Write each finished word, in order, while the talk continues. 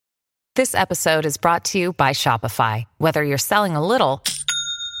This episode is brought to you by Shopify. Whether you're selling a little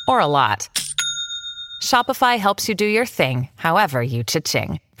or a lot, Shopify helps you do your thing, however you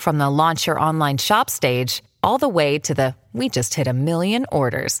cha-ching. From the launch your online shop stage, all the way to the we just hit 1 million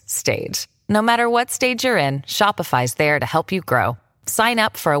orders stage. No matter what stage you're in, Shopify's there to help you grow. Sign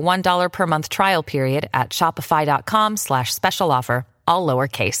up for a $1 per month trial period at shopify.com/special offer, all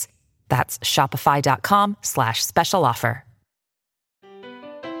lowercase. That's shopify.com/special offer.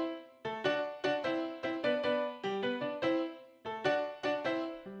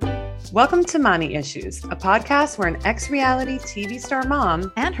 Welcome to Mommy Issues, a podcast where an ex-reality TV star mom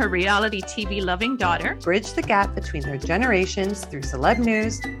and her reality TV loving daughter bridge the gap between their generations through celeb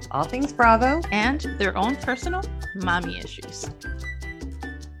news, all things Bravo, and their own personal mommy issues.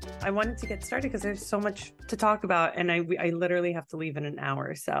 I wanted to get started because there's so much to talk about, and I literally have to leave in an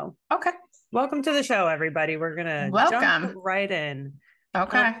hour. So, okay. Welcome to the show, everybody. We're gonna jump right in.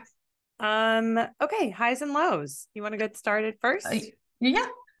 Okay. Okay. Highs and lows. You want to get started first? Yeah.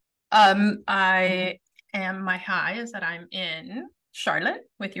 My high is that I'm in Charlotte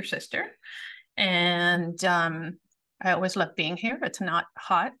with your sister, and I always love being here. It's not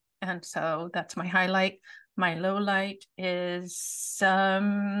hot, and so that's my highlight. My low light is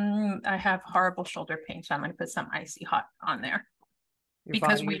I have horrible shoulder pain, so I'm going to put some icy hot on there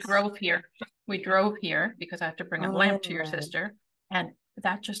because we drove here. We drove here because I have to bring a lamp to your sister, and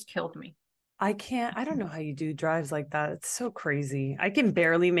that just killed me. I don't know how you do drives like that. It's so crazy. I can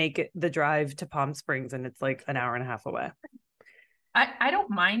barely make the drive to Palm Springs, and it's like an hour and a half away. I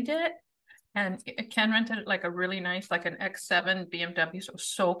don't mind it. And Ken rented like a really nice, like an X7 BMW. So it was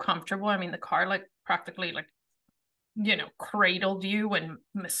so comfortable. I mean, the car like practically like, cradled you and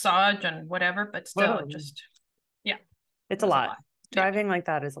massage and whatever, but still It's a lot. Driving like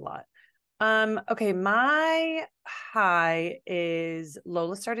that is a lot. Okay. My high is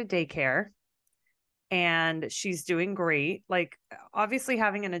Lola started daycare. And she's doing great. Like, obviously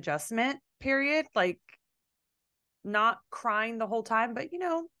having an adjustment period, like not crying the whole time, but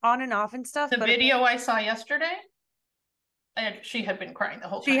on and off and stuff. The video I saw yesterday, and she had been crying the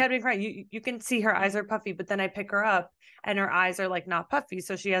whole time. She had been crying. You can see her eyes are puffy, but then I pick her up and her eyes are like not puffy.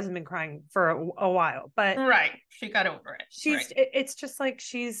 So she hasn't been crying for a while, but right. She got over it. It's just like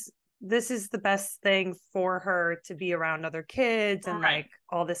this is the best thing for her to be around other kids and like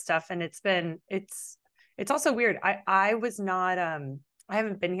all this stuff. And it's also weird. I was not, I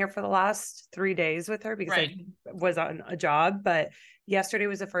haven't been here for the last 3 days with her because I was on a job, but yesterday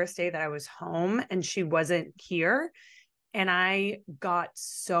was the first day that I was home and she wasn't here. And I got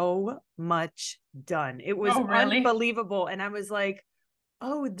so much done. It was unbelievable. And I was like,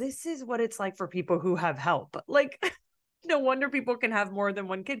 oh, this is what it's like for people who have help. Like, no wonder people can have more than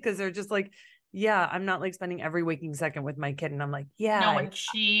one kid because they're just like, yeah, I'm not like spending every waking second with my kid. And I'm like, yeah, no, and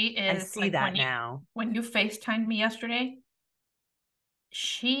she is. I see like that now. When you FaceTimed me yesterday,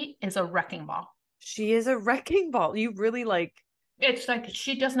 she is a wrecking ball. She is a wrecking ball. You really like. It's like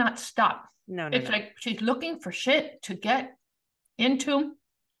she does not stop. No. It's like she's looking for shit to get into.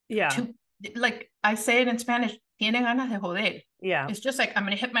 Yeah. Like I say it in Spanish, tiene ganas de joder. Yeah. It's just like, I'm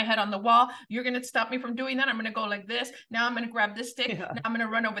going to hit my head on the wall. You're going to stop me from doing that. I'm going to go like this. Now I'm going to grab this stick. Yeah. Now I'm going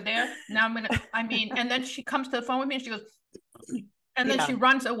to run over there. Now and then she comes to the phone with me and she goes, and then she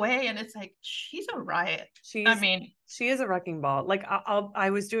runs away. And it's like, she's a riot. She is a wrecking ball. Like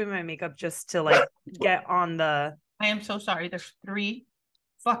I was doing my makeup just to like get on the. I am so sorry. There's 3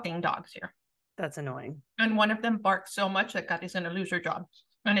 fucking dogs here. That's annoying. And one of them barks so much that God is going to lose her job.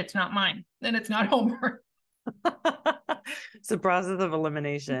 And it's not mine. And it's not Homer. It's a process of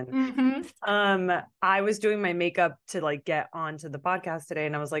elimination. Mm-hmm. I was doing my makeup to like get onto the podcast today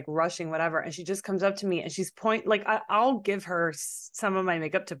and I was like rushing whatever. And she just comes up to me and she's I'll give her some of my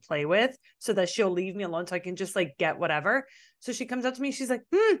makeup to play with so that she'll leave me alone so I can just like get whatever. So she comes up to me. She's like,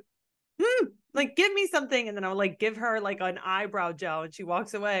 like, give me something. And then I'll like give her like an eyebrow gel and she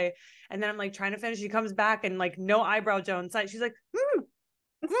walks away. And then I'm like trying to finish. She comes back and like no eyebrow gel inside. She's like,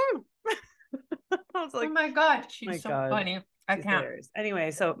 I was like, oh my God, she's so funny. I can't. Hilarious.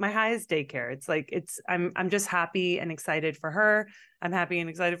 Anyway, so my high is daycare. It's like I'm just happy and excited for her. I'm happy and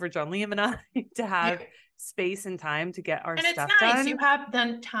excited for John Liam and I to have space and time to get our stuff done. And it's nice. You have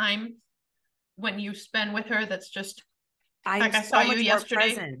then time when you spend with her that's just I saw you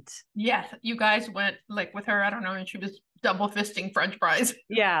yesterday. Present. Yeah, you guys went like with her, I don't know, and she was double fisting French fries.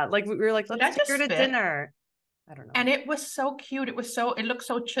 Yeah, like we were like, let's take her to dinner. I don't know. And it was so cute. It looked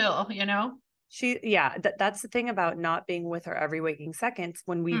so chill, That's the thing about not being with her every waking second.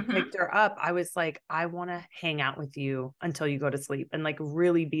 When we picked her up, I was like, I want to hang out with you until you go to sleep and like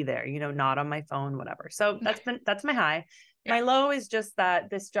really be there, not on my phone, whatever. So that's my high. My low is just that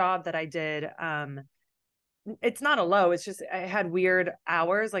this job that I did, it's not a low. It's just I had weird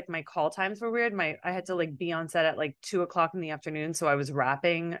hours. Like my call times were weird. I had to like be on set at like 2:00 in the afternoon. So I was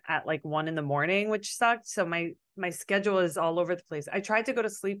wrapping at like 1 a.m, which sucked. So my schedule is all over the place. I tried to go to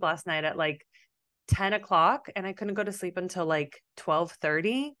sleep last night at like 10:00 and I couldn't go to sleep until like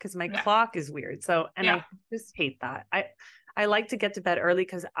 12:30 because my clock is weird. So, and I just hate that. I like to get to bed early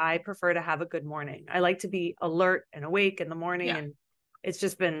because I prefer to have a good morning. I like to be alert and awake in the morning, and it's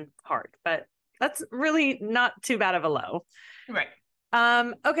just been hard, but that's really not too bad of a low. Right.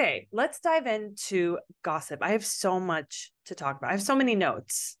 Okay, let's dive into gossip. I have so much to talk about. I have so many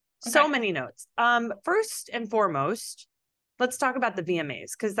notes. Okay. So many notes. First and foremost, let's talk about the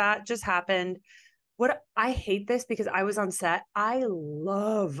VMAs because that just happened. I hate this because I was on set. I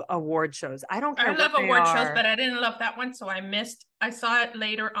love award shows. I don't care. I love award shows, but I didn't love that one. So I saw it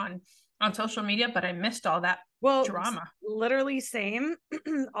later on social media, but I missed all that drama. Literally same.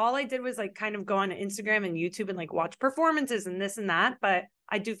 All I did was like kind of go on Instagram and YouTube and like watch performances and this and that. But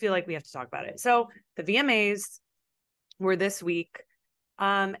I do feel like we have to talk about it. So the VMAs were this week.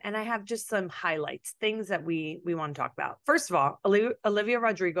 And I have just some highlights, things that we want to talk about. First of all, Olivia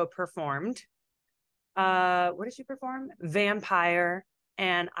Rodrigo performed. What did she perform? Vampire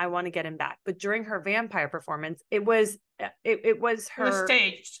and I Want to Get Him Back. But during her Vampire performance, it was her. It was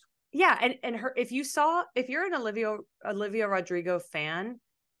staged. Yeah, and her. If you're an Olivia Rodrigo fan,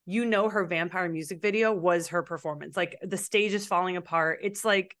 you know her Vampire music video was her performance. Like the stage is falling apart. It's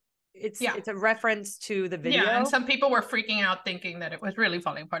like it's a reference to the video. Yeah, and some people were freaking out thinking that it was really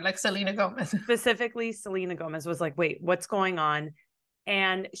falling apart, like Selena Gomez. Specifically, Selena Gomez was like, "Wait, what's going on?"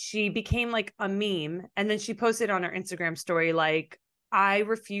 And she became like a meme. And then she posted on her Instagram story, like, I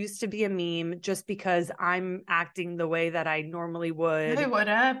refuse to be a meme just because I'm acting the way that I normally would. Hey,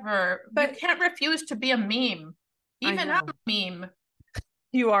 whatever. But you can't refuse to be a meme. Even I'm a meme.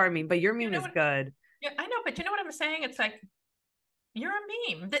 You are a meme, but your meme is good. Yeah, I know. But you know what I'm saying? It's like, you're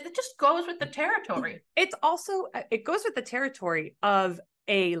a meme. It just goes with the territory. It goes with the territory of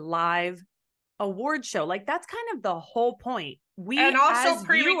a live award show. Like that's kind of the whole point. And also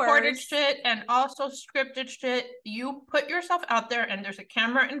pre-recorded shit and also scripted shit. You put yourself out there and there's a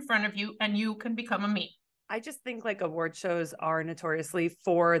camera in front of you and you can become a meme. I just think like award shows are notoriously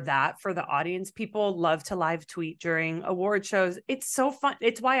for the audience. People love to live tweet during award shows. It's so fun.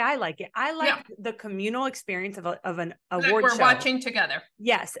 It's why I like it. I like the communal experience of an award show. We're watching together.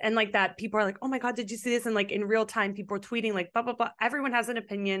 Yes. And like that, people are like, oh my God, did you see this? And like in real time, people are tweeting like blah, blah, blah. Everyone has an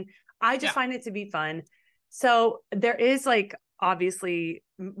opinion. I just find it to be fun. So there is like obviously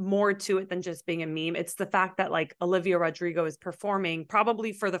more to it than just being a meme. It's the fact that like Olivia Rodrigo is performing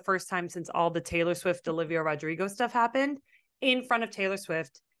probably for the first time since all the Taylor Swift, Olivia Rodrigo stuff happened in front of Taylor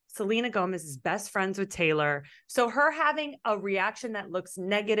Swift. Selena Gomez is best friends with Taylor. So her having a reaction that looks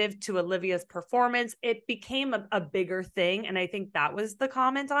negative to Olivia's performance, it became a bigger thing. And I think that was the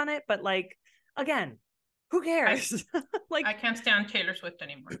comment on it. But like, again, who cares? Like I can't stand Taylor Swift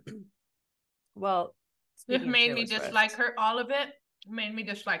anymore. Well, it made me dislike her. All of it made me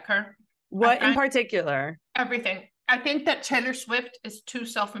dislike her. What in particular? Everything. I think that Taylor Swift is too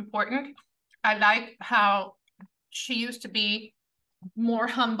self-important. I like how she used to be more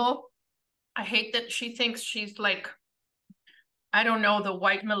humble. I hate that she thinks she's like, I don't know, the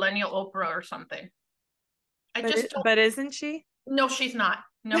white millennial Oprah or something. But isn't she? No, she's not.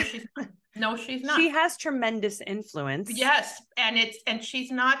 No, she's not. No, she's not. She has tremendous influence. Yes, and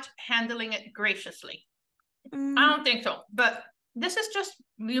she's not handling it graciously. I don't think so. But this is just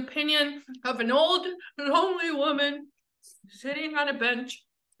the opinion of an old, lonely woman sitting on a bench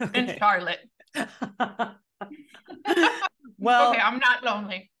in Charlotte. Well, okay, I'm not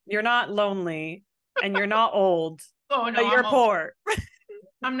lonely. You're not lonely, and you're not old. Oh no, but you're poor.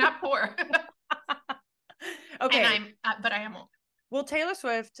 I'm not poor. Okay, and but I am old. Well, Taylor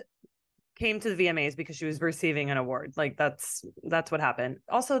Swift came to the VMAs because she was receiving an award. Like that's what happened.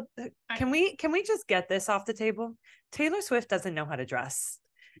 Also, can we just get this off the table? Taylor Swift doesn't know how to dress.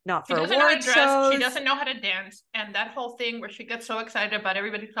 Not for award shows. She doesn't know how to dance. And that whole thing where she gets so excited about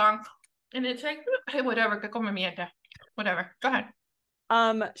everybody's song. And it's like, hey, whatever, que come mierda. Whatever. Go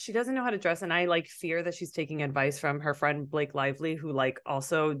ahead. She doesn't know how to dress, and I like fear that she's taking advice from her friend Blake Lively, who like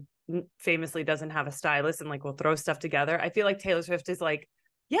also famously doesn't have a stylist and like will throw stuff together. I feel like Taylor Swift is like,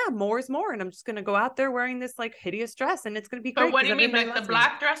 yeah, more is more. And I'm just going to go out there wearing this like hideous dress and it's going to be great. But what do you mean? Like the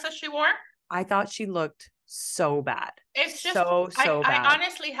black dress that she wore? I thought she looked so bad. It's just so bad. I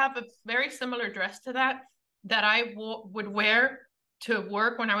honestly have a very similar dress to that I would wear to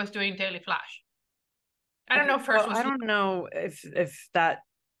work when I was doing Daily Flash. I don't know if hers was... I don't know if that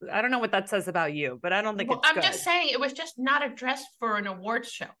I don't know what that says about you, but I don't think it's I'm good. just saying it was just not a dress for an awards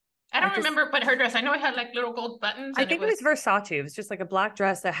show. I don't remember, but her dress, I know it had like little gold buttons. I think it was Versace. It was just like a black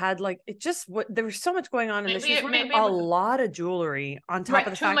dress that had like, there was so much going on in this. She was wearing a lot of jewelry on top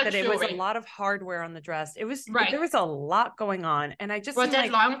of the fact that it was a lot of hardware on the dress. It was, there was a lot going on. And I just was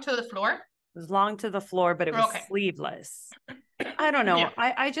it long to the floor? It was long to the floor, but it was sleeveless. I don't know. Yeah.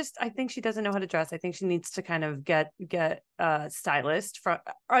 I think she doesn't know how to dress. I think she needs to kind of get a stylist from,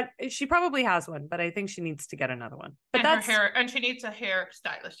 she probably has one, but I think she needs to get another one. But that's her hair, and she needs a hair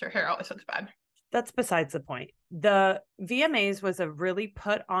stylist. Her hair always looks bad. That's besides the point. The VMAs was a really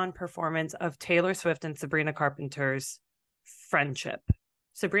put on performance of Taylor Swift and Sabrina Carpenter's friendship.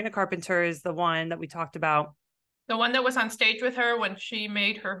 Sabrina Carpenter is the one that we talked about. The one that was on stage with her when she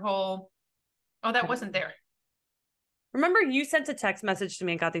made her whole, that wasn't there. Remember, you sent a text message to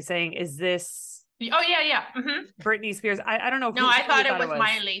me, Kathy, saying, "Is this?" Oh yeah. Mm-hmm. Britney Spears. I don't know. No, I thought it was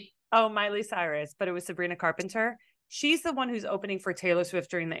Miley. Oh, Miley Cyrus, but it was Sabrina Carpenter. She's the one who's opening for Taylor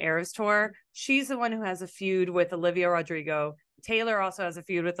Swift during the Eras tour. She's the one who has a feud with Olivia Rodrigo. Taylor also has a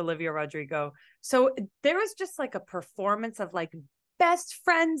feud with Olivia Rodrigo. So there was just like a performance of like best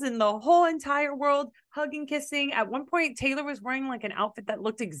friends in the whole entire world, hugging, kissing. At one point, Taylor was wearing like an outfit that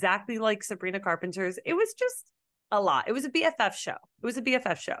looked exactly like Sabrina Carpenter's. It was just a lot. It was a BFF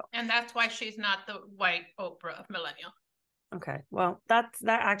show. And that's why she's not the white Oprah of millennial. Okay. Well, that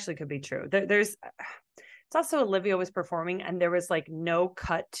actually could be true. It's also Olivia was performing and there was like no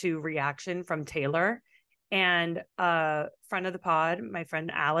cut to reaction from Taylor. And a friend of the pod, my friend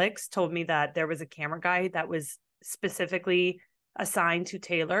Alex, told me that there was a camera guy that was specifically assigned to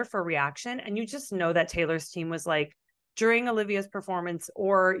Taylor for reaction. And you just know that Taylor's team was like, during Olivia's performance,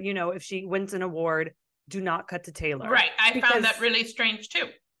 or, you know, if she wins an award, do not cut to Taylor. Right. I found that really strange too.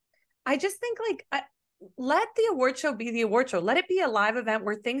 I just think like, let the award show be the award show. Let it be a live event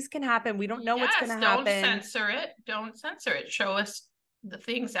where things can happen. We don't know what's going to happen. Don't censor it. Show us the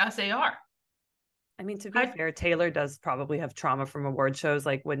things as they are. I mean, to be fair, Taylor does probably have trauma from award shows,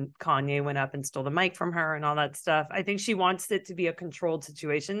 like when Kanye went up and stole the mic from her and all that stuff. I think she wants it to be a controlled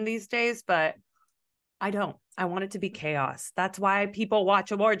situation these days, but I don't. I want it to be chaos. That's why people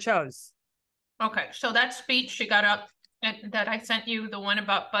watch award shows. Okay, so that speech she got up, and that I sent you, the one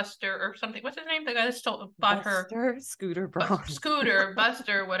about Buster or something. What's his name? The guy that bought her Scooter Braun. Scooter,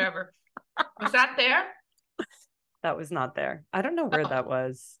 Buster, whatever. Was that there? That was not there. I don't know where that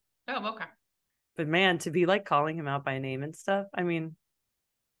was. Oh, okay. But man, to be like calling him out by name and stuff. I mean,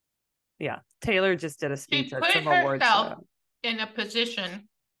 yeah, Taylor just did a speech at some award show. In a position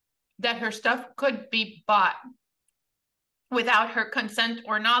that her stuff could be bought without her consent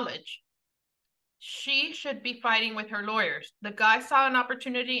or knowledge. She should be fighting with her lawyers. The guy saw an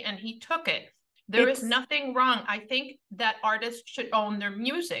opportunity and he took it. There is nothing wrong. I think that artists should own their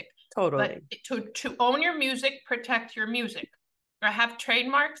music. Totally. But to own your music, protect your music. I have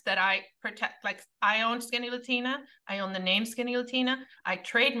trademarks that I protect. Like I own Skinny Latina. I own the name Skinny Latina. I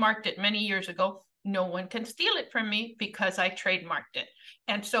trademarked it many years ago. No one can steal it from me because I trademarked it.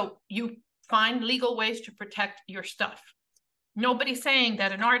 And so you find legal ways to protect your stuff. Nobody's saying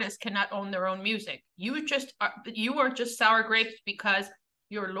that an artist cannot own their own music. You are just sour grapes because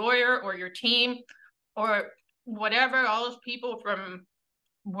your lawyer or your team or whatever, all those people from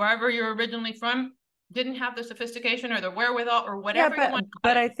wherever you're originally from didn't have the sophistication or the wherewithal or whatever you want.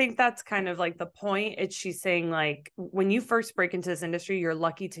 But I think that's kind of like the point. She's saying like, when you first break into this industry, you're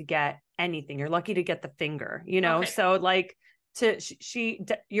lucky to get anything. You're lucky to get the finger, you know? Okay. So like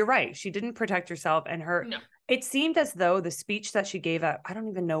you're right. She didn't protect herself and it seemed as though the speech that she gave out, I don't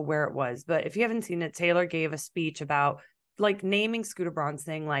even know where it was, but if you haven't seen it, Taylor gave a speech about like naming Scooter Braun,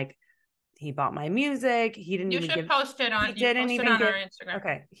 saying like, he bought my music. He didn't even give. Post it on. He didn't even on our Instagram.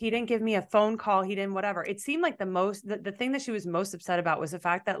 Okay, he didn't give me a phone call. He didn't whatever. It seemed like the thing that she was most upset about was the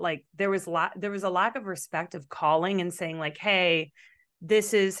fact that like there was a lack of respect of calling and saying like, hey,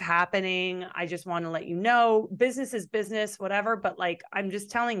 this is happening. I just want to let you know. Business is business, whatever. But like, I'm just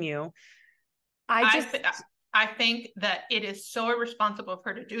telling you. I think that it is so irresponsible of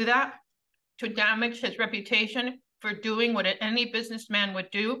her to do that, to damage his reputation for doing what any businessman would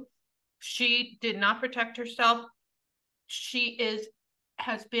do. She did not protect herself. She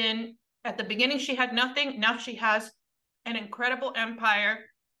has been, at the beginning, she had nothing. Now she has an incredible empire.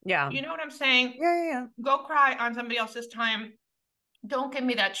 Yeah. You know what I'm saying? Yeah. Go cry on somebody else's time. Don't give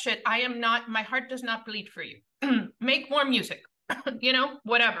me that shit. My heart does not bleed for you. Make more music, you know,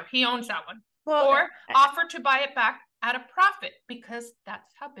 whatever. He owns that one. Well, or offer to buy it back at a profit, because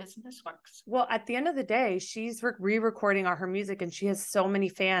that's how business works. Well, at the end of the day, she's re-recording all her music, and she has so many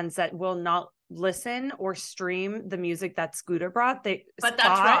fans that will not listen or stream the music that Scooter brought. But that's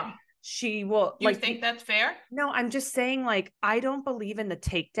wrong. She will. You think that's fair? No, I'm just saying, like, I don't believe in the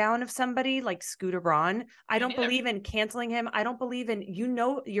takedown of somebody like Scooter Braun. I don't believe in canceling him. I don't believe in,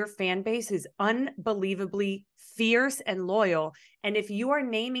 your fan base is unbelievably fierce and loyal. And if you are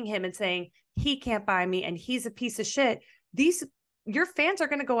naming him and saying he can't buy me and he's a piece of shit, your fans are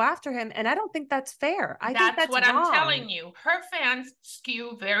going to go after him. And I don't think that's fair. I think that's what wrong. I'm telling you. Her fans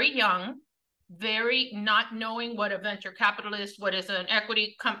skew very young, very not knowing what a venture capitalist, what is an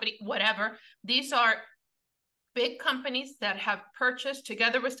equity company, whatever. These are big companies that have purchased,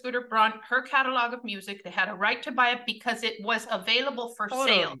 together with Scooter Braun, her catalog of music. They had a right to buy it because it was available for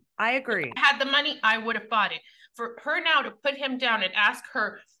sale. I agree. If I had the money, I would have bought it. For her now to put him down and ask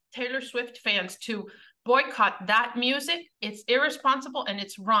her Taylor Swift fans to boycott that music, it's irresponsible and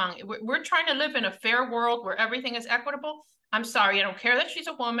it's wrong. We're trying to live in a fair world where everything is equitable. I'm sorry. I don't care that she's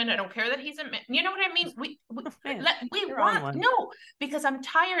a woman. I don't care that he's a man. You know what I mean? Because I'm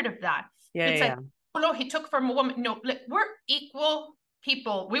tired of that. Like, oh no, he took from a woman. No, we're equal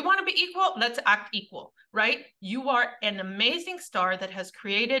people. We want to be equal. Let's act equal, right? You are an amazing star that has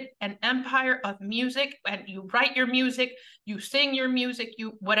created an empire of music, and you write your music, you sing your music,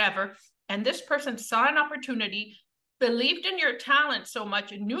 you whatever. And this person saw an opportunity, believed in your talent so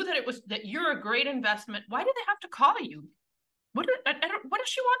much, and knew that you're a great investment. Why do they have to call you? What does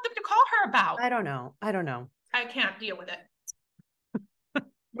she want them to call her about? I don't know. I can't deal with it.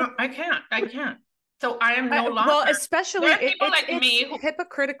 No, I can't. So I am no longer. Well, especially there are people like me who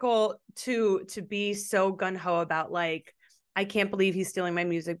hypocritical to be so gung-ho about, like, I can't believe he's stealing my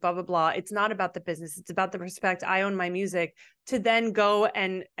music, blah, blah, blah. It's not about the business. It's about the respect. I own my music. To then go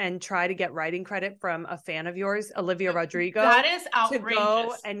and try to get writing credit from a fan of yours, Olivia Rodrigo. That is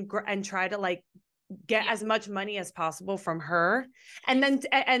outrageous. To go and try to, like, get as much money as possible from her. And then,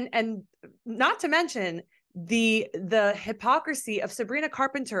 and not to mention the hypocrisy of Sabrina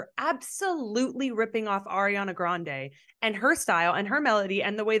Carpenter absolutely ripping off Ariana Grande and her style and her melody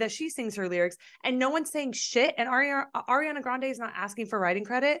and the way that she sings her lyrics, and no one's saying shit. And Ariana Grande is not asking for writing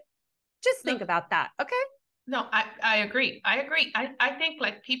credit. Just think about that. Okay. No, I agree. I think,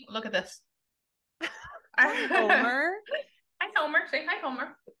 like, people look at this. Homer. Hi, Homer. Say hi,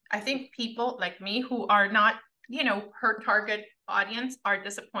 Homer. I think people like me who are not, her target audience are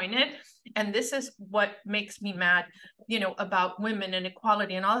disappointed. And this is what makes me mad, about women and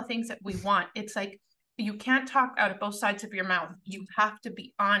equality and all the things that we want. It's like, you can't talk out of both sides of your mouth. You have to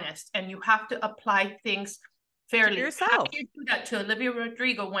be honest, and you have to apply things fairly. To yourself. How do you do that to Olivia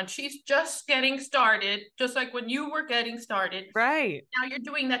Rodrigo when she's just getting started, just like when you were getting started? Right. Now you're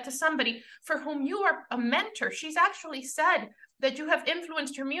doing that to somebody for whom you are a mentor. She's actually said that you have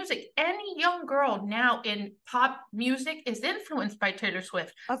influenced her music. Any young girl now in pop music is influenced by Taylor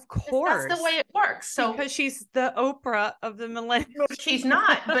Swift. Of course. That's the way it works. So because she's the Oprah of the millennials. She's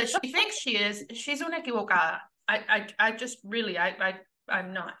not, but she thinks she is. She's una equivocada. I just really,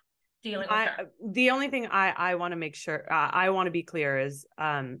 I'm not dealing with her. The only thing I want to make sure, I want to be clear is,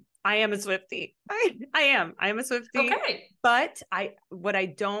 I am a Swiftie. I am a Swiftie. Okay. But what I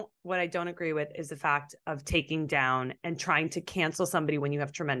don't agree with is the fact of taking down and trying to cancel somebody when you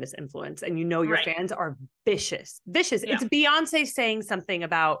have tremendous influence and your fans are vicious. Yeah. It's Beyonce saying something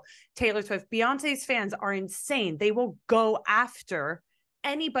about Taylor Swift. Beyonce's fans are insane. They will go after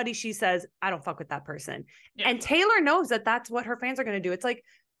anybody she says, I don't fuck with that person. Yeah. And Taylor knows that that's what her fans are going to do. It's like,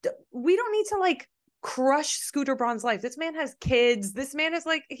 we don't need to, like, crush Scooter Braun's life. This man has kids. This man is,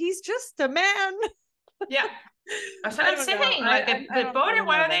 like, he's just a man. Yeah. That's what I'm saying. Why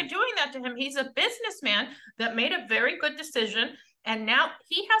are they doing that to him? He's a businessman that made a very good decision. And now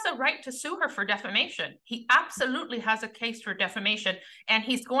he has a right to sue her for defamation. He absolutely has a case for defamation. And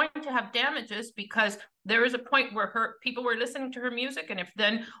he's going to have damages because there is a point where people were listening to her music. And if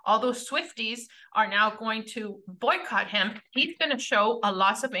then all those Swifties are now going to boycott him, he's going to show a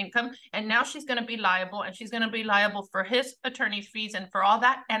loss of income. And now she's going to be liable. And she's going to be liable for his attorney's fees and for all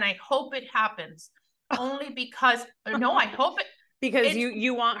that. And I hope it happens. Only because, no, I hope it. Because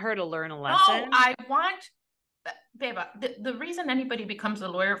you want her to learn a lesson? No, I want... Beba, the reason anybody becomes a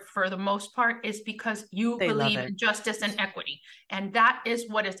lawyer for the most part is because you believe in justice and equity. And that is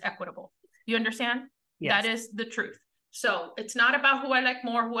what is equitable. You understand? Yes. That is the truth. So it's not about who I like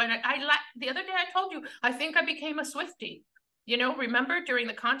more, who I like. The other day I told you, I think I became a Swiftie. Remember during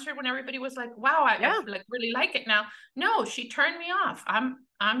the concert when everybody was like, wow, I like really like it now. No, she turned me off.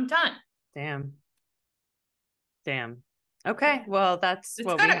 I'm done. Damn. Okay, well, that's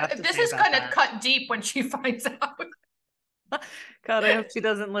what we have to say. This is going to cut deep when she finds out. God, I hope she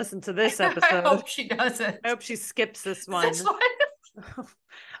doesn't listen to this episode. I hope she doesn't. I hope she skips this one. This one.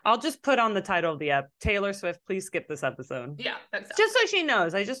 I'll just put on the title of the app, Taylor Swift, please skip this episode. Yeah, exactly. Just so she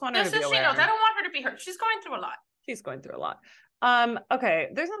knows. I just want her to be aware. Just so she knows. I don't want her to be hurt. She's going through a lot. She's going through a lot. Okay,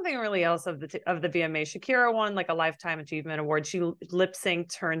 there's nothing really else of the VMA. Shakira won like a Lifetime Achievement Award. She lip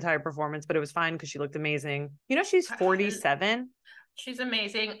synced her entire performance, but it was fine because she looked amazing. You know, she's 47. She's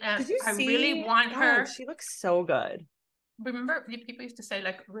amazing, and I see? really want her. She looks so good. Remember, people used to say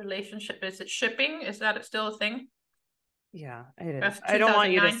like relationship. Is it shipping? Is that still a thing? Yeah, it is. I don't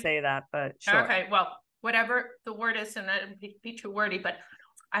want you to say that, but sure. Okay, well, whatever the word is, and that be too wordy, but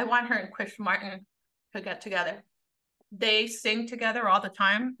I want her and Chris Martin to get together. They sing together all the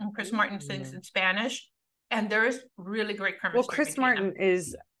time, and Chris Martin sings in Spanish, and there is really great chemistry. Well, Chris Martin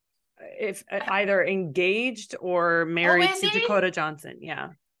is either engaged or married to Dakota Johnson. Yeah.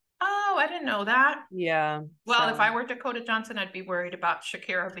 Oh, I didn't know that. Yeah. Well, if I were Dakota Johnson, I'd be worried about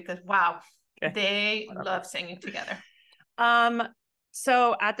Shakira because wow, they love singing together.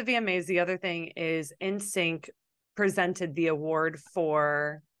 So at the VMAs, the other thing is NSYNC presented the award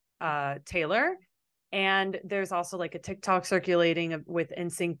for Taylor. And there's also like a TikTok circulating with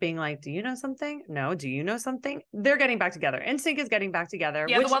NSYNC being like, do you know something? No. Do you know something? They're getting back together. NSYNC is getting back together.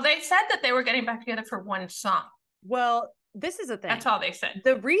 Yeah, well, they said that they were getting back together for one song. Well, this is a thing. That's all they said.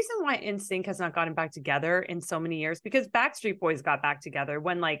 The reason why NSYNC has not gotten back together in so many years, because Backstreet Boys got back together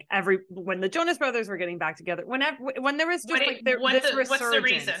when the Jonas Brothers were getting back together, when there was just resurgence. What's the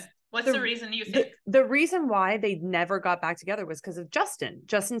reason? What's the reason you think? The reason why they never got back together was because of Justin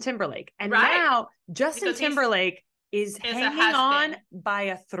Timberlake. And now Justin Timberlake is hanging on by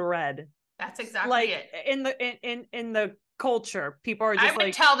a thread. That's exactly it. In the culture, people are just I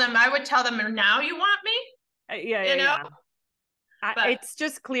would tell them, now you want me? Yeah. It's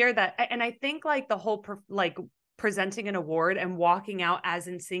just clear that, and I think like the whole presenting an award and walking out as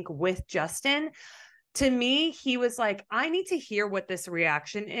NSYNC with Justin, to me, he was like, I need to hear what this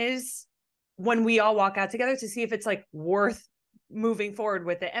reaction is when we all walk out together to see if it's like worth moving forward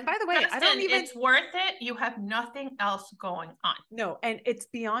with it. And by the way, Justin, it's worth it. You have nothing else going on. No, and it's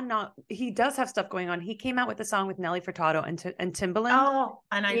beyond he does have stuff going on. He came out with a song with Nelly Furtado and Timbaland. Oh,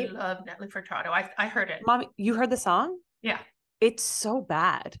 and I love Nelly Furtado. I heard it. Mommy, you heard the song? Yeah. It's so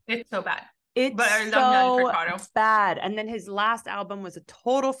bad. But I love Nelly Furtado. Bad. And then his last album was a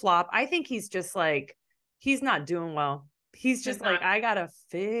total flop. I think he's just like, he's not doing well. He's just like, I gotta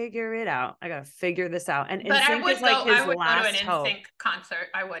figure it out. I gotta figure this out. And NSYNC is like his last hope. I would go to an NSYNC concert.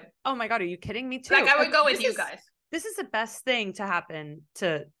 I would. Oh my God, are you kidding me too? Like I would go with you guys. This is the best thing to happen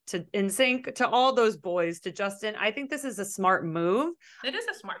to NSYNC, to all those boys, to Justin. I think this is a smart move. It is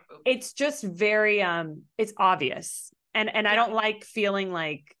a smart move. It's just very it's obvious. And I don't like feeling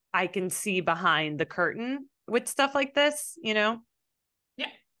like I can see behind the curtain with stuff like this, you know? Yeah.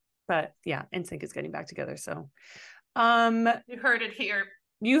 But yeah, NSYNC is getting back together. So you heard it here.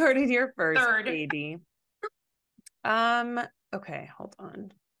 You heard it here first, baby. Okay, hold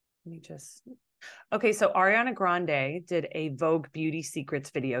on. Okay, so Ariana Grande did a Vogue Beauty Secrets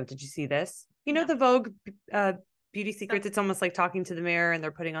video. Did you see this? You know, the Vogue Beauty Secrets, it's almost like talking to the mirror and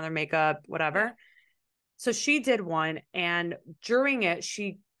they're putting on their makeup, whatever. Yeah. So she did one, and during it,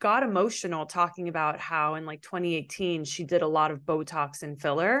 she got emotional talking about how in like 2018, she did a lot of Botox and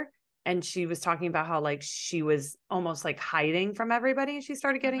filler. And she was talking about how like she was almost like hiding from everybody, and she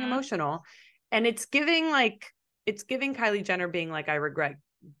started getting emotional. And it's giving Kylie Jenner being like, I regret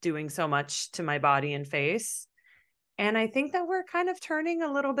doing so much to my body and face. And I think that we're kind of turning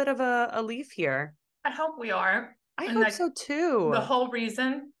a little bit of a leaf here. I hope we are. I hope so too. The whole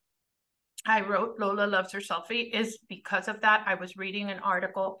reason I wrote Lola Loves Her Selfie is because of that. I was reading an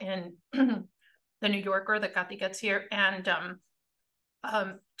article in the New Yorker that Kathy gets here, and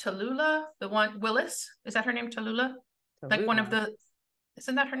Tallulah, the one, Willis, is that her name? Tallulah? Like one of the,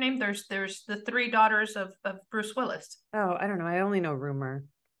 isn't that her name? There's the three daughters of Bruce Willis. Oh, I don't know. I only know rumor.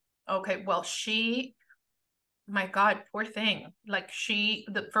 Okay, well, my God, poor thing. Like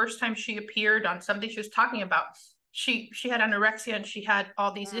the first time she appeared on something she was talking about, she had anorexia and she had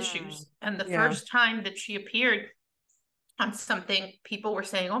all these issues. And the first time that she appeared on something, people were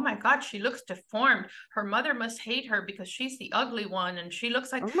saying, oh my God, she looks deformed. Her mother must hate her because she's the ugly one. And she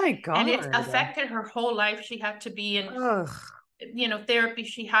looks like, oh my God. And it affected her whole life. She had to be in, therapy.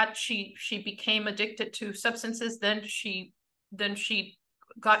 She became addicted to substances. Then she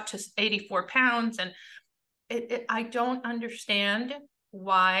got to 84 pounds. And I don't understand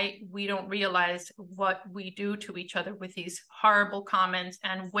why we don't realize what we do to each other with these horrible comments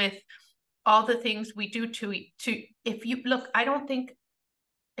and with all the things we do to if you look, I don't think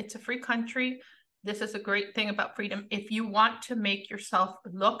it's a free country. this is a great thing about freedom. If you want to make yourself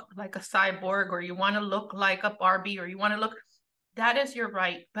look like a cyborg, or you want to look like a Barbie, or you want to look, that is your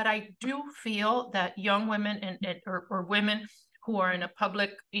right. But I do feel that young women or women who are in a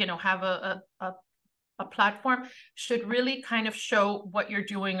public, have a platform, should really kind of show what you're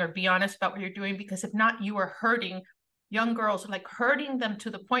doing or be honest about what you're doing, because if not, you are hurting young girls, like hurting them to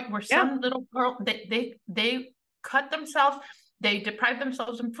the point where some little girl, they cut themselves, they deprive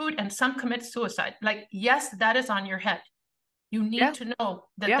themselves of food, and some commit suicide. Like, yes, that is on your head. You need to know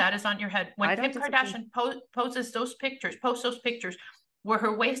that that is on your head. When Kim Kardashian posts those pictures where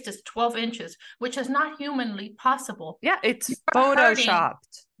her waist is 12 inches, which is not humanly possible. Yeah, it's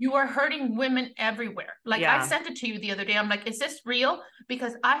photoshopped. You are hurting women everywhere. Like, I sent it to you the other day. I'm like, is this real?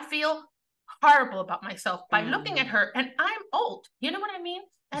 Because I feel horrible about myself by looking at her, and I'm old. You know what I mean?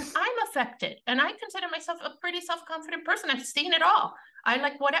 And I'm affected, and I consider myself a pretty self-confident person. I've seen it all. I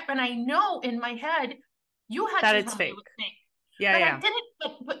like whatever, and I know in my head, you had that to it's fake. Yeah, but I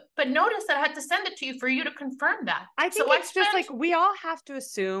didn't. But notice that I had to send it to you for you to confirm that. I think it's just like, we all have to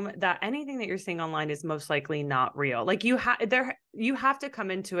assume that anything that you're seeing online is most likely not real. Like, you have to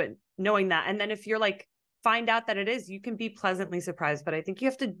come into it knowing that, and then if you're like, find out that it is, you can be pleasantly surprised. But I think you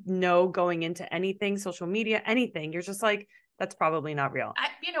have to know going into anything, social media, anything, you're just like, that's probably not real.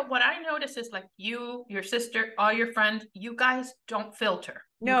 What I notice is, like, you, your sister, all your friends, you guys don't filter.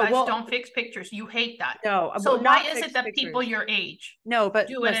 No, you guys don't fix pictures. You hate that. No. So why is it that people your age do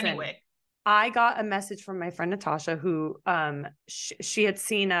it anyway? I got a message from my friend Natasha, who she had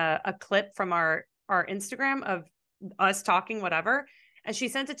seen a clip from our Instagram of us talking, whatever. And she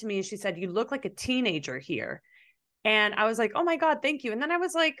sent it to me and she said, "You look like a teenager here." And I was like, "Oh my God, thank you." And then I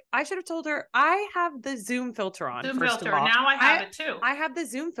was like, I should have told her, I have the Zoom filter on. First of all. Now I have it too. I have the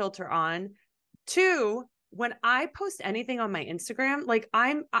Zoom filter on. Two, when I post anything on my Instagram, like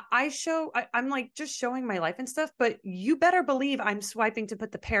I'm like just showing my life and stuff, but you better believe I'm swiping to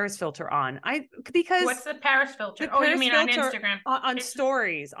put the Paris filter on. Because what's the Paris filter? You mean on Instagram? On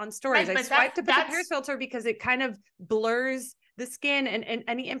stories. On stories. I swipe to put the Paris filter because it kind of blurs the skin and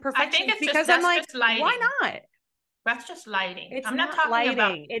any imperfections. I think it's because I'm like, why not? That's just lighting. I'm not talking lighting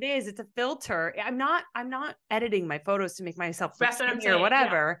about it. It's a filter. I'm not editing my photos to make myself look skinny or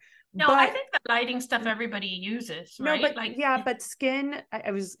whatever. Yeah. No, I think the lighting stuff everybody uses, right? No, but but skin,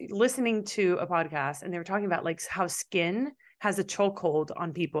 I was listening to a podcast and they were talking about like how skin has a chokehold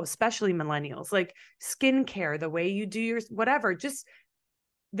on people, especially millennials, like skincare, the way you do your whatever, just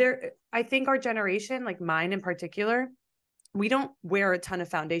there. I think our generation, like mine in particular, we don't wear a ton of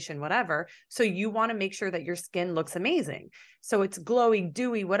foundation, whatever. So you want to make sure that your skin looks amazing. So it's glowy,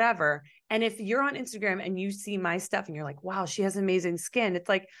 dewy, whatever. And if you're on Instagram and you see my stuff and you're like, wow, she has amazing skin. It's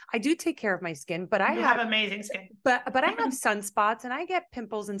like, I do take care of my skin, but I have amazing skin, but I have sunspots and I get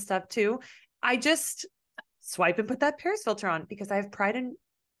pimples and stuff too. I just swipe and put that Paris filter on because I have pride in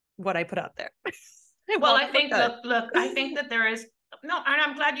what I put out there. Well, I think, look, I think that there is, no, and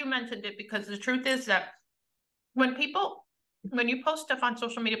I'm glad you mentioned it, because the truth is that when you post stuff on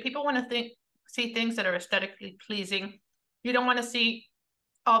social media, people want to see things that are aesthetically pleasing. You don't want to see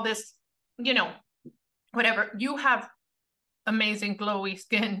all this, whatever. You have amazing glowy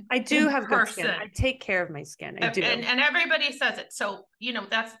skin. I do have good skin. I take care of my skin. I do. And everybody says it. So,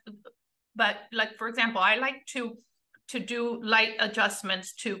 but like, for example, I like to do light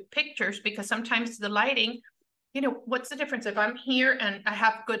adjustments to pictures, because sometimes the lighting, what's the difference if I'm here and I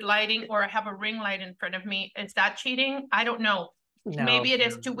have good lighting or I have a ring light in front of me? Is that cheating? I don't know. No. Maybe it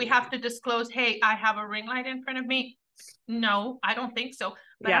is. Do we have to disclose, hey, I have a ring light in front of me? No, I don't think so.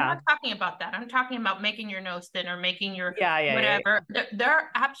 But I'm not talking about that. I'm talking about making your nose thinner, making your whatever. Yeah. There are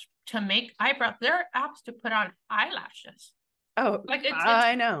apps to make eyebrows. There are apps to put on eyelashes. Oh, like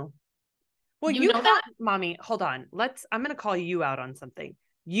I know. Well, you know that, mommy, hold on. I'm going to call you out on something.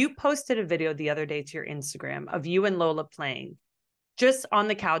 You posted a video the other day to your Instagram of you and Lola playing just on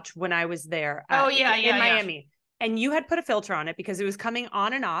the couch when I was there in Miami. And you had put a filter on it because it was coming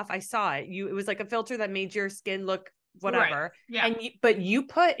on and off. I saw it. It was like a filter that made your skin look whatever. Right. Yeah. But you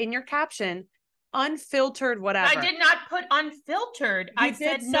put in your caption, unfiltered whatever. I did not put unfiltered. I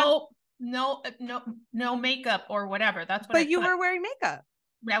said no makeup or whatever. That's what. But you were wearing makeup.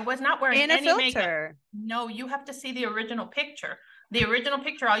 I was not wearing any filter. Makeup. No, you have to see the original picture. The original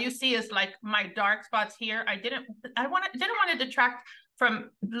picture, all you see is like my dark spots here. I didn't want to detract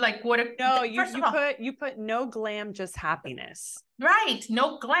from like what. You put no glam, just happiness. Right,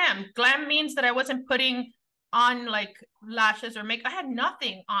 no glam. Glam means that I wasn't putting on like lashes or makeup. I had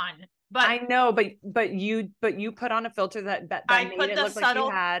nothing on. But I know, but you put on a filter that I made it look like you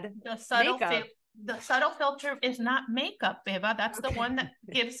had the subtle makeup. the subtle filter is not makeup, Eva. That's the one that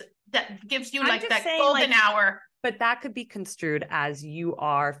gives you like that saying, golden hour. But that could be construed as you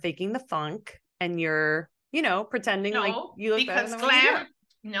are faking the funk and you're, pretending like you look better than glam.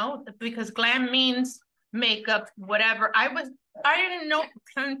 No, because glam means makeup, whatever. I didn't know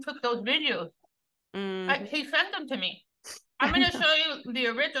Ken took those videos. He sent them to me. I'm going to show you the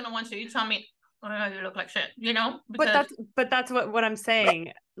original one so you tell me, oh, you look like shit, because... But that's what I'm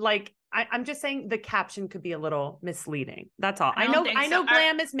saying. Like, I'm just saying the caption could be a little misleading. That's all. I know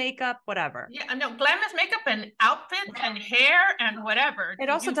glam is makeup, whatever. Yeah, no, glam is makeup and outfit and hair and whatever. It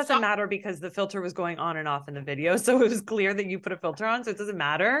also doesn't matter because the filter was going on and off in the video. So it was clear that you put a filter on. So it doesn't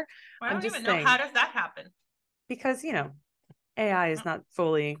matter. Well, I don't even know. How does that happen? Because, AI is not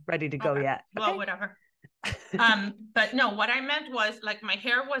fully ready to go yet. Okay. Well, whatever. But no, what I meant was like my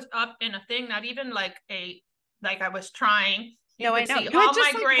hair was up in a thing, not even like I was trying. You could see all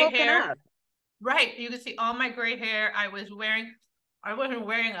my gray hair. Right. You could see all my gray hair. I wasn't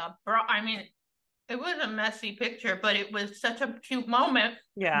wearing a bra. I mean, it was a messy picture, but it was such a cute moment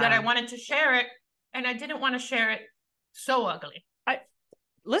that I wanted to share it. And I didn't want to share it so ugly.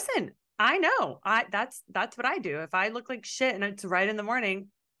 Listen, I know. That's what I do. If I look like shit and it's right in the morning.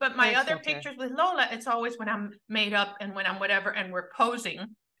 But my other pictures with Lola, it's always when I'm made up and when I'm whatever and we're posing.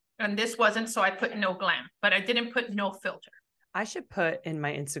 And this wasn't, so I put no glam, but I didn't put no filter. I should put in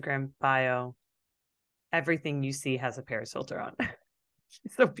my Instagram bio, everything you see has a Paris filter on.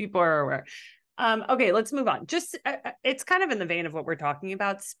 So people are aware. Okay, let's move on. Just, it's kind of in the vein of what we're talking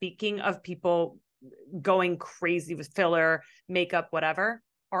about. Speaking of people going crazy with filler, makeup, whatever.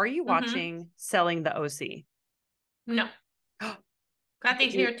 Are you watching Selling the OC? No. Kathy,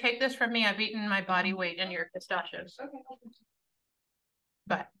 here, take this from me. I've eaten my body weight in your pistachios. Okay.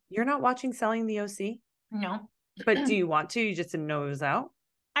 But you're not watching Selling the OC? No. But do you want to? You just didn't know it was out?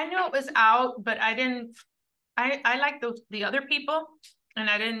 I know it was out, but I didn't. I like the other people, and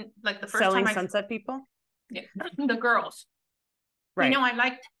I didn't like the first Selling time. Sunset people? Yeah, the girls. Right. I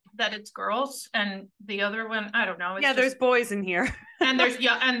liked that it's girls, and the other one, I don't know. There's boys in here, and there's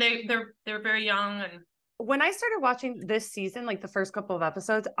and they're very young. And when I started watching this season, like the first couple of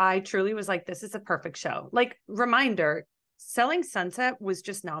episodes, I truly was like, this is a perfect show. Like, reminder, Selling Sunset was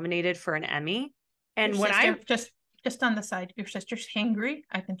just nominated for an Emmy. And when I just on the side, your sister's hangry.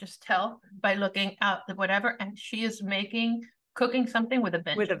 I can just tell by looking out the whatever. And she is cooking something with a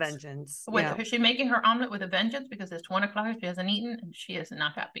vengeance. With a vengeance. She's making her omelet with a vengeance because it's 1:00. She hasn't eaten and she is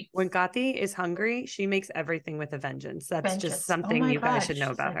not happy. When Gati is hungry, she makes everything with a vengeance. That's just something you guys should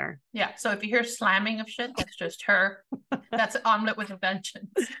know about her. Yeah. So if you hear slamming of shit, that's just her. That's an omelet with a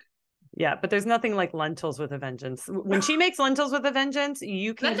vengeance. Yeah, but there's nothing like lentils with a vengeance. When she makes lentils with a vengeance,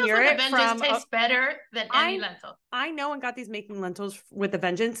 you can lentils hear with it a vengeance tastes better than any lentil. I know when Gati's making lentils with a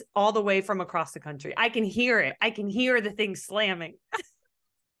vengeance all the way from across the country. I can hear it. I can hear the thing slamming.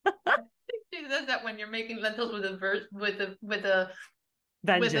 She does that when you're making lentils with a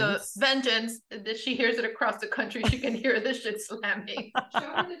vengeance. She hears it across the country. She can hear this shit slamming. Show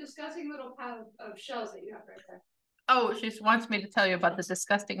her the disgusting little pile of shells that you have right there. Oh, she wants me to tell you about the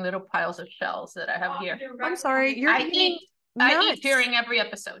disgusting little piles of shells that I have here. I'm sorry. I eat during every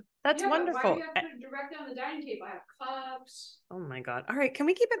episode. That's wonderful. Why do you have to put it direct on the dining table? I have cups. Oh my God. All right. Can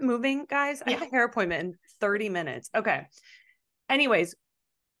we keep it moving, guys? I have a hair appointment in 30 minutes. Okay. Anyways,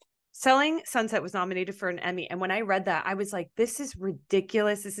 Selling Sunset was nominated for an Emmy. And when I read that, I was like, this is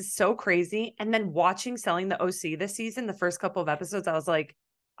ridiculous. This is so crazy. And then watching Selling the OC this season, the first couple of episodes, I was like,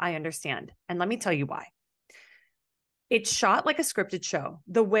 I understand. And let me tell you why. It's shot like a scripted show.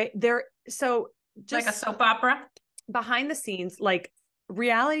 The way just like a soap opera behind the scenes, like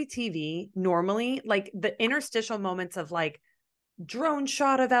reality TV normally, like the interstitial moments of like drone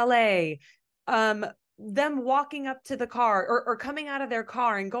shot of LA, them walking up to the car or coming out of their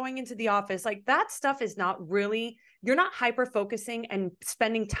car and going into the office, like that stuff is not really, you're not hyper focusing and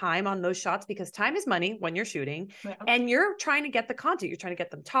spending time on those shots because time is money when you're shooting and you're trying to get the content. You're trying to get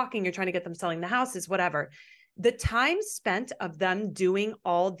them talking. You're trying to get them selling the houses, whatever. The time spent of them doing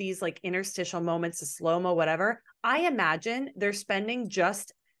all these like interstitial moments, the slow-mo, whatever, I imagine they're spending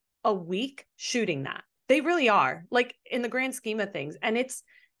just a week shooting that. They really are, like in the grand scheme of things. And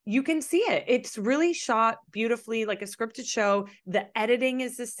you can see it. It's really shot beautifully, like a scripted show. The editing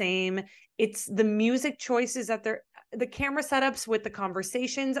is the same. It's the music choices that the camera setups with the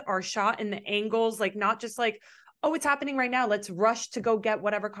conversations are shot in the angles, like not just like, oh, it's happening right now. Let's rush to go get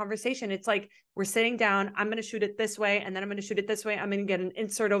whatever conversation. It's like, we're sitting down. I'm going to shoot it this way. And then I'm going to shoot it this way. I'm going to get an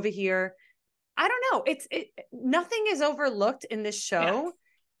insert over here. I don't know. Nothing is overlooked in this show.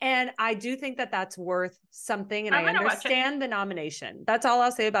 And I do think that that's worth something. And I I'm gonna watch it. understand the nomination. That's all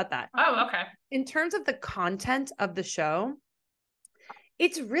I'll say about that. Oh, okay. In terms of the content of the show,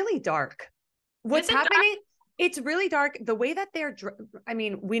 it's really dark. What's Is it dark? happening? It's really dark. The way that they're, I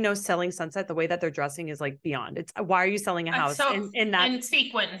mean, we know Selling Sunset, the way that they're dressing is like beyond. It's why are you selling a house So in that in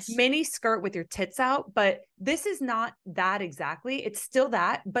sequins? mini skirt with your tits out? But this is not that exactly. It's still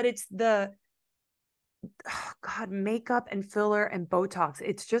that, but it's the, oh God, makeup and filler and Botox.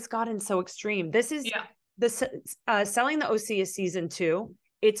 It's just gotten so extreme. This is the Selling the OC is season 2.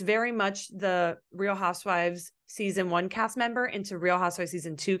 It's very much the Real Housewives season 1 cast member into Real Housewives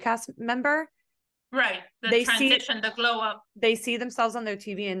season 2 cast member. Right. They transition, the glow up. They see themselves on their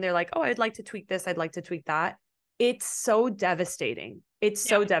TV and they're like, oh, I'd like to tweak this. I'd like to tweak that. It's so devastating. It's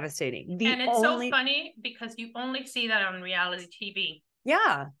so devastating. And it's so funny because you only see that on reality TV.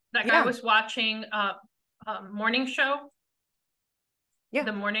 Yeah. Like I was watching a morning show. Yeah.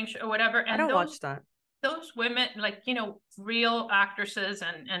 The morning show or whatever. And I don't watch that. Those women, like, you know, real actresses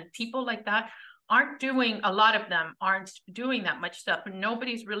and people like that aren't doing, a lot of them aren't doing that much stuff. And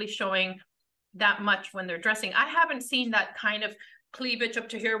nobody's really showing that much when they're dressing. I haven't seen that kind of cleavage up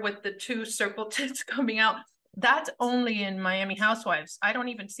to here with the 2 circle tits coming out. That's only in Miami Housewives. I don't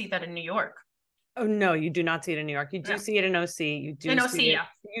even see that in New York. Oh no, you do not see it in New York. You do see it in OC. You do in OC, see it.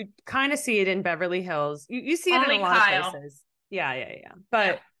 You kind of see it in Beverly Hills. You see it in a lot of places. Yeah.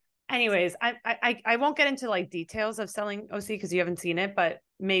 But anyways, I won't get into like details of Selling OC because you haven't seen it, but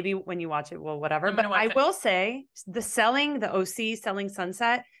maybe when you watch it, well, whatever. But I will say the OC, Selling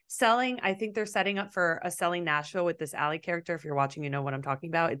Sunset, I think they're setting up for a Selling Nashville with this Allie character. If you're watching, you know what I'm talking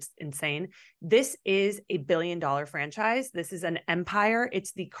about. It's insane. This is $1 billion franchise. This is an empire.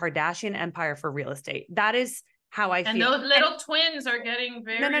 It's the Kardashian empire for real estate. That is how I feel. And those little twins are getting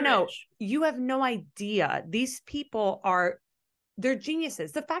very rich. You have no idea. These people they're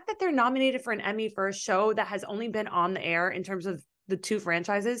geniuses. The fact that they're nominated for an Emmy for a show that has only been on the air in terms of the 2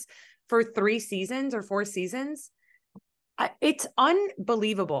 franchises for 3 seasons or 4 seasons, it's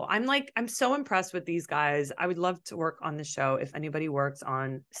unbelievable. I'm so impressed with these guys. I would love to work on the show. If anybody works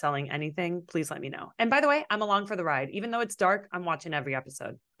on selling anything, please let me know. And by the way, I'm along for the ride. Even though it's dark, I'm watching every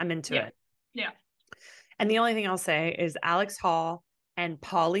episode. I'm into it. Yeah. And the only thing I'll say is Alex Hall and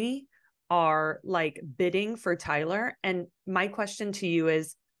Pauly are like bidding for Tyler. And my question to you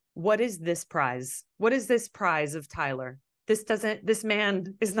is, what is this prize? What is this prize of Tyler? This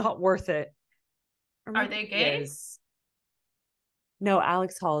man is not worth it. Are they gay? No,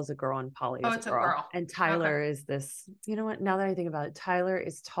 Alex Hall is a girl and Pauly is a girl. And Tyler is this, you know what? Now that I think about it, Tyler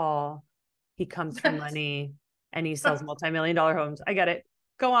is tall. He comes from money and he sells multi-million-dollar homes. I get it.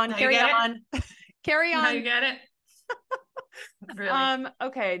 Go on. Carry on. Carry on. Now you get it. Really?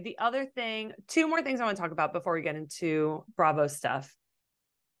 Okay. The other thing, 2 more things I want to talk about before we get into Bravo stuff.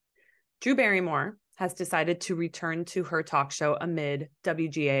 Drew Barrymore has decided to return to her talk show amid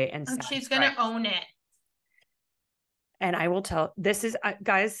WGA and she's going to own it. And I will tell, this is,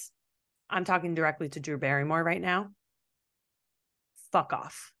 guys, I'm talking directly to Drew Barrymore right now. Fuck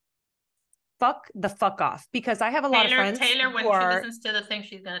off. Fuck the fuck off. Because I have a lot of friends. Taylor, when she listens to the thing,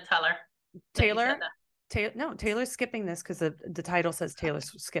 she's going to tell her. Taylor's skipping this because the title says Taylor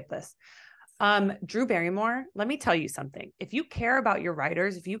skip this. Drew Barrymore, let me tell you something. If you care about your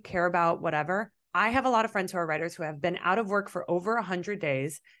writers, if you care about whatever, I have a lot of friends who are writers who have been out of work for over 100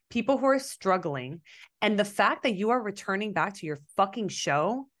 days, people who are struggling. And the fact that you are returning back to your fucking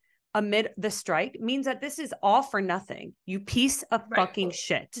show amid the strike means that this is all for nothing. You piece of fucking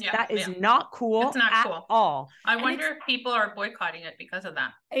shit. Yeah, that is not cool. It's not cool at all. I wonder if people are boycotting it because of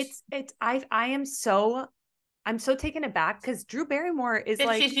that. I'm so taken aback because Drew Barrymore is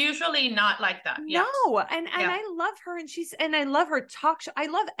she's usually not like that. No. And I love her and I love her talk show. I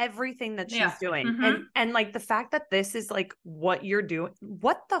love everything that she's doing. Mm-hmm. And like the fact that this is like what you're doing,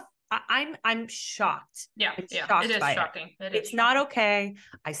 I'm shocked. Yeah. I'm shocked it is by shocking. It's not okay.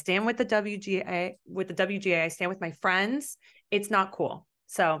 I stand with the WGA, I stand with my friends. It's not cool.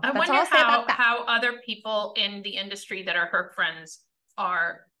 So I wonder how other people in the industry that are her friends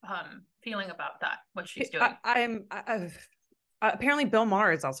are feeling about that, what she's doing. Apparently Bill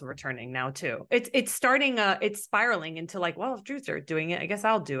Maher is also returning now too. It's starting it's spiraling into like, well, if Drew's doing it, I guess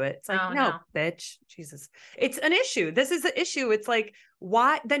I'll do it. It's like, no, bitch, Jesus. It's an issue. This is an issue. It's like,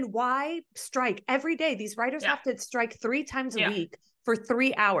 why strike every day? These writers have to strike 3 times a week for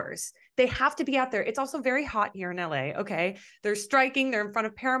 3 hours. They have to be out there. It's also very hot here in LA. Okay. They're striking. They're in front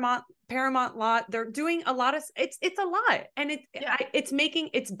of Paramount lot. They're doing a lot of, it's a lot. And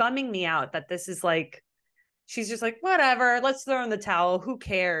it's bumming me out that this is like, she's just like, whatever, let's throw in the towel. Who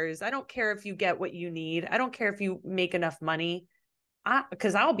cares? I don't care if you get what you need. I don't care if you make enough money.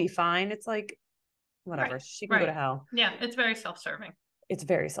 because I'll be fine. It's like, whatever. Right. She can go to hell. Yeah, it's very self-serving. It's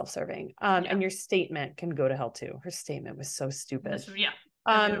very self-serving. And your statement can go to hell too. Her statement was so stupid.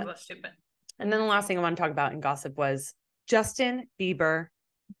 It was stupid. And then the last thing I want to talk about in gossip was Justin Bieber.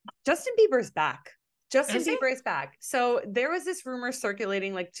 Justin Bieber's back. Justin Bieber is back. So there was this rumor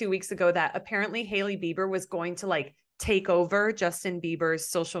circulating like 2 weeks ago that apparently Hailey Bieber was going to like take over Justin Bieber's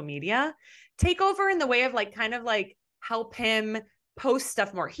social media, take over in the way of like kind of like help him post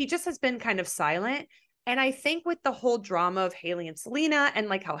stuff more. He just has been kind of silent. And I think with the whole drama of Hailey and Selena and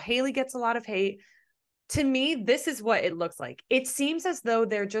like how Hailey gets a lot of hate, to me, this is what it looks like. It seems as though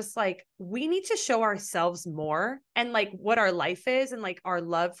they're just like, we need to show ourselves more and like what our life is and like our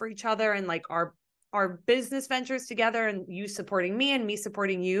love for each other and like our business ventures together and you supporting me and me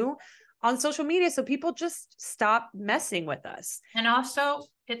supporting you on social media. So people just stop messing with us. And also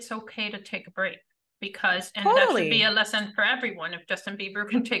it's okay to take a break because, and that should be a lesson for everyone. If Justin Bieber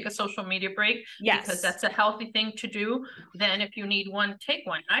can take a social media break, because that's a healthy thing to do, then if you need one, take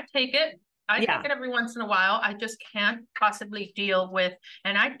one. I take it. I take it every once in a while. I just can't possibly deal with,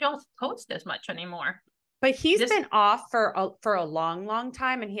 and I don't post as much anymore. But he's been off for a long, long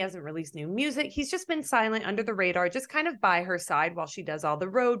time, and he hasn't released new music. He's just been silent under the radar, just kind of by her side while she does all the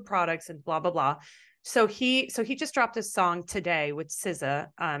road products and blah, blah, blah. So he just dropped a song today with SZA,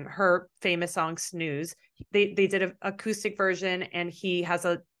 her famous song Snooze. They did an acoustic version, and he has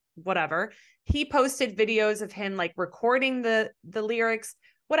a whatever. He posted videos of him like recording the lyrics,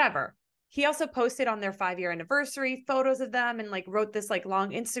 whatever. He also posted on their 5-year anniversary photos of them and like wrote this like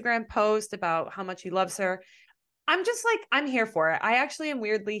long Instagram post about how much he loves her. I'm just like, I'm here for it. I actually am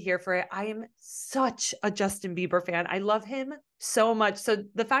weirdly here for it. I am such a Justin Bieber fan. I love him so much. So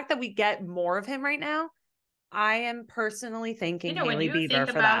the fact that we get more of him right now, I am personally thanking Hailey Bieber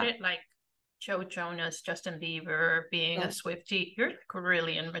for that. It, like Joe Jonas, Justin Bieber being a Swiftie, you're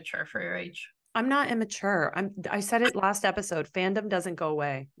really immature for your age. I'm not immature. I said it last episode. Fandom doesn't go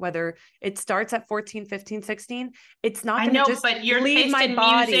away. Whether it starts at 14, 15, 16, it's not going to just leave my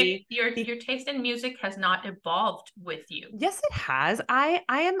body. Your taste in music has not evolved with you. Yes, it has. I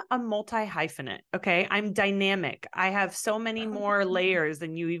am a multi-hyphenate. Okay. I'm dynamic. I have so many more layers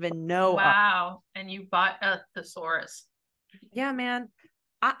than you even know. Wow. And you bought a thesaurus. Yeah, man.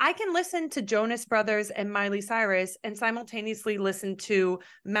 I can listen to Jonas Brothers and Miley Cyrus and simultaneously listen to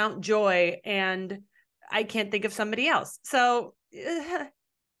Mount Joy, and I can't think of somebody else. So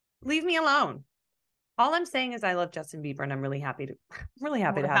leave me alone. All I'm saying is I love Justin Bieber, and I'm really happy to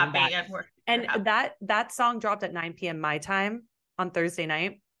have him back. And that song dropped at 9 p.m. my time on Thursday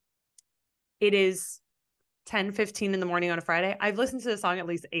night. It is 10:15 in the morning on a Friday. I've listened to the song at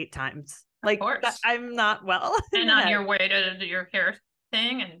least 8 times. Like I'm not well. And on your way to your hair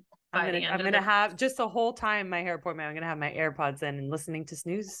thing, and I'm gonna have just the whole time my hair appointment, I'm gonna have my AirPods in and listening to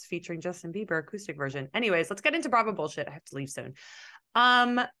Snooze featuring Justin Bieber acoustic version. Anyways, let's get into Bravo bullshit. I have to leave soon.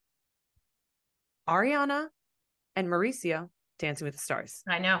 Ariana and Mauricio Dancing with the Stars.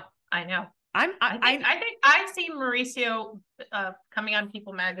 I know. I think I see Mauricio coming on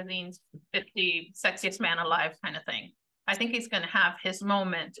People Magazine's 50 Sexiest Man Alive kind of thing. I think he's going to have his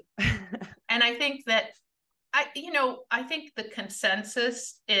moment. And I think that I think the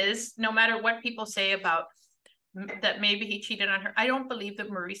consensus is, no matter what people say about that maybe he cheated on her, I don't believe that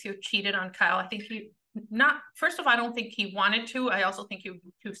Mauricio cheated on Kyle. I think first of all, I don't think he wanted to. I also think he was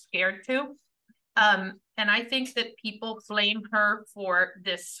too scared to. And I think that people blame her for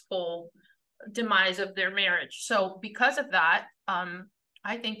this whole demise of their marriage. So because of that,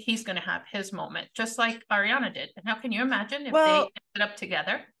 I think he's going to have his moment, just like Ariana did. And how can you imagine if they ended up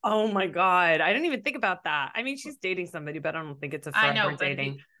together? Oh my God. I didn't even think about that. I mean, she's dating somebody, but I don't think it's a forever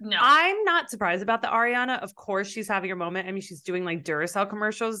dating. No. I'm not surprised about the Ariana. Of course, she's having her moment. I mean, she's doing like Duracell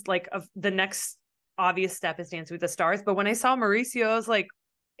commercials. Like the next obvious step is Dancing with the Stars. But when I saw Mauricio, I was like,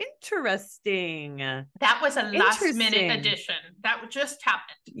 interesting. That was a last minute addition. That just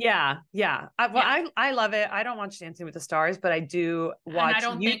happened. Yeah. I love it. I don't watch Dancing with the Stars, but I do watch YouTube clips. And I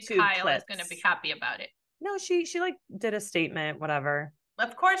don't think Kyle is going to be happy about it. No, she like did a statement, whatever.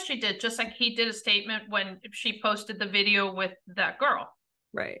 Of course she did. Just like he did a statement when she posted the video with that girl.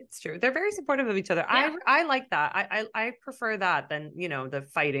 Right. It's true. They're very supportive of each other. Yeah. I like that. I prefer that than, the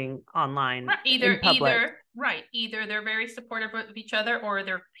fighting online. Right. Either they're very supportive of each other, or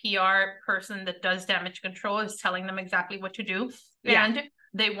their PR person that does damage control is telling them exactly what to do. Yeah. And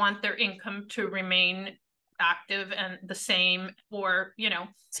they want their income to remain active and the same, or,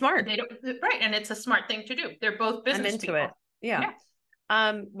 smart. They don't, right. And it's a smart thing to do. They're both business people. It. Yeah.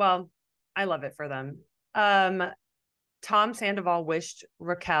 Well, I love it for them. Tom Sandoval wished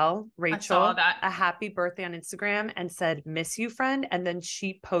Rachel that. a happy birthday on Instagram and said, "Miss you, friend." And then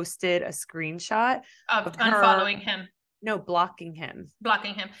she posted a screenshot of unfollowing him. No, blocking him.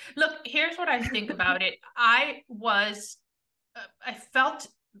 Blocking him. Look, here's what I think about it. I felt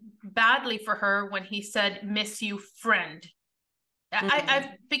badly for her when he said, "Miss you, friend."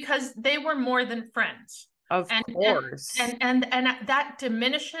 Because they were more than friends. Of course. And that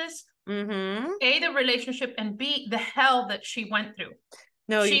diminishes A, the relationship, and B, the hell that she went through.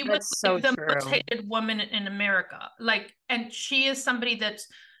 No, she was so the true. most hated woman in America. Like, and she is somebody that's,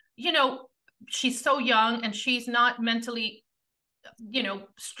 you know, she's so young and she's not mentally, you know,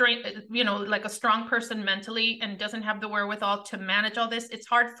 straight, you know, like a strong person mentally, and doesn't have the wherewithal to manage all this. It's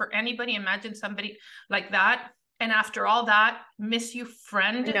hard for anybody. Imagine somebody like that. And after all that, miss you,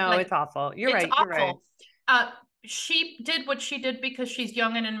 friend. No, like, it's awful. You're right. Awful. You're right. She did what she did because she's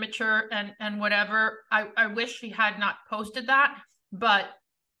young and immature and whatever. I wish she had not posted that, but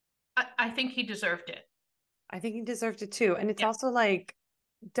I think he deserved it. I think he deserved it too. And it's also like,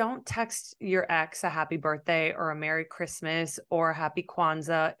 don't text your ex a happy birthday or a Merry Christmas or a happy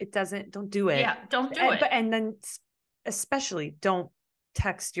Kwanzaa. Don't do it. Yeah, don't do it. And then especially don't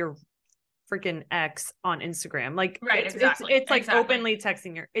text your freaking ex on Instagram. Like, right, exactly. It's like openly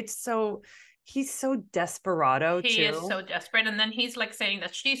texting her. He's so desperado too. He is so desperate. And then he's like saying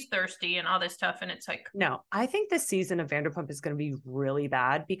that she's thirsty and all this stuff. And it's like, no, I think this season of Vanderpump is going to be really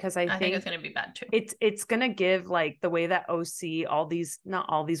bad because I think it's going to be bad too. It's going to give like the way that OC, not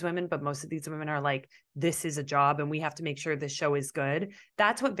all these women, but most of these women are like, this is a job and we have to make sure the show is good.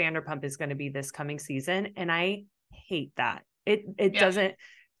 That's what Vanderpump is going to be this coming season. And I hate that. It doesn't.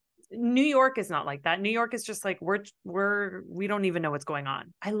 New York is not like that. New York is just like, we don't even know what's going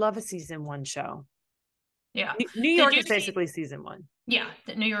on. I love a season 1 show. Yeah. New York is basically season 1. Yeah.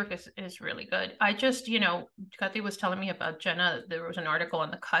 New York is really good. I just, you know, Kathy was telling me about Jenna. There was an article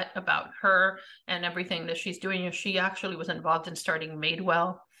in The Cut about her and everything that she's doing. She actually was involved in starting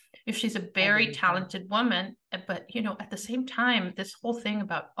Madewell. If she's a very talented woman, but, you know, at the same time, this whole thing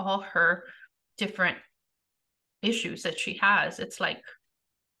about all her different issues that she has, it's like,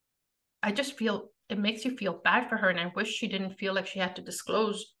 I just feel it makes you feel bad for her. And I wish she didn't feel like she had to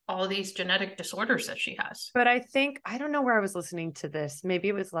disclose all these genetic disorders that she has. But I don't know where I was listening to this. Maybe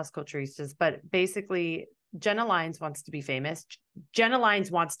it was Las Culturistas, but basically Jenna Lyons wants to be famous. Jenna Lyons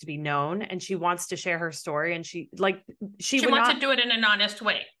wants to be known and she wants to share her story. And she wants to do it in an honest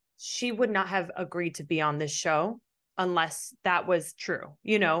way. She would not have agreed to be on this show unless that was true,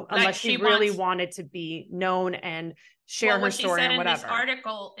 you know, unless she really wanted to be known and share her story and whatever. What she said in this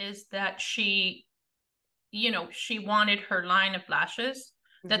article is that she, you know, she wanted her line of lashes.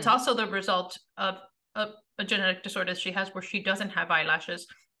 That's also the result of a genetic disorder she has where she doesn't have eyelashes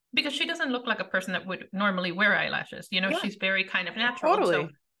because she doesn't look like a person that would normally wear eyelashes. You know, she's very kind of natural. Totally.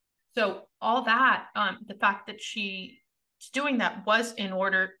 So all that, the fact that she's doing that was in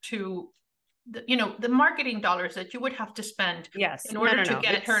order to, you know, the marketing dollars that you would have to spend in order to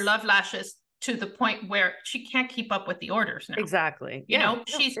get her love lashes to the point where she can't keep up with the orders now. Exactly. You know,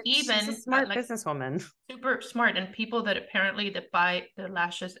 she's a smart businesswoman. Super smart. And people that buy the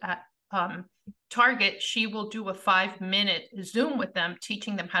lashes at Target, she will do a 5-minute Zoom with them,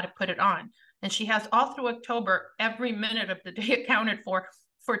 teaching them how to put it on. And she has all through October, every minute of the day accounted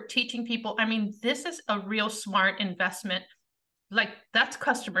for teaching people. I mean, this is a real smart investment. Like, that's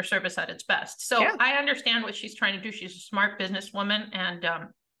customer service at its best. So I understand what she's trying to do. She's a smart businesswoman. And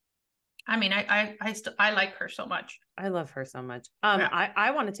I mean, I like her so much. I love her so much.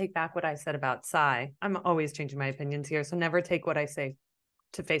 I want to take back what I said about Sai. I'm always changing my opinions here, so never take what I say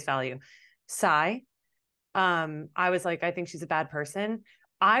to face value. Sai, I was like, I think she's a bad person.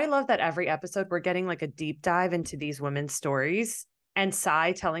 I love that every episode we're getting like a deep dive into these women's stories, and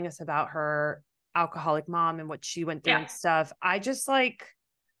Sai telling us about her alcoholic mom and what she went through and stuff. I just like,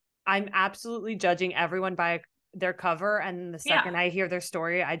 I'm absolutely judging everyone by their cover, and the second I hear their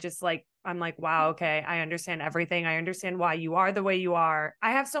story, I'm like, wow, okay, I understand everything. I understand why you are the way you are.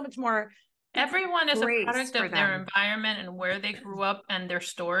 I have so much more. Everyone is a product of their environment and where they grew up and their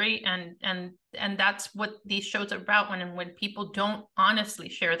story, and that's what these shows are about. When people don't honestly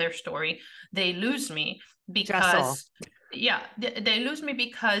share their story, they lose me because they lose me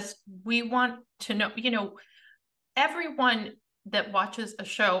because we want to know, you know, everyone that watches a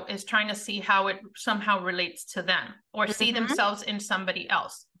show is trying to see how it somehow relates to them or see themselves in somebody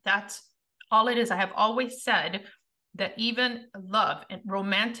else. That's all it is. I have always said that even love and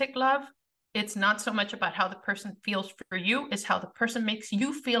romantic love, it's not so much about how the person feels for you, it's how the person makes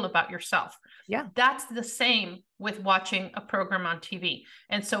you feel about yourself. Yeah. That's the same with watching a program on TV.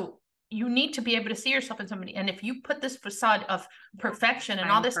 And so you need to be able to see yourself in somebody. And if you put this facade of perfection and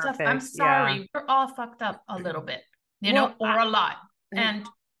I'm all this stuff, I'm perfect, sorry, yeah. we're all fucked up a little bit, you Well, know, or a lot. And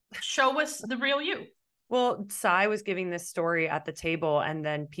show us the real you. Well, Sai was giving this story at the table, and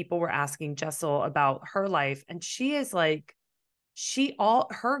then people were asking Jessel about her life. And she is like,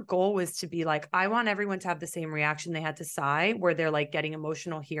 her goal was to be like, I want everyone to have the same reaction they had to Sai, where they're like getting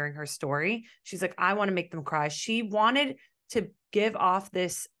emotional hearing her story. She's like, I want to make them cry. She wanted to give off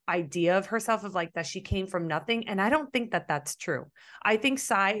this idea of herself of like that she came from nothing. And I don't think that that's true. I think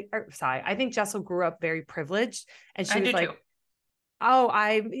I think Jessel grew up very privileged, and she was like, too. oh,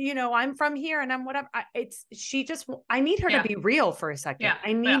 I'm from here and I'm whatever. I need her to be real for a second. Yeah.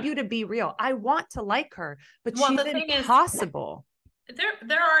 I need you to be real. I want to like her, but Well, she's the thing impossible.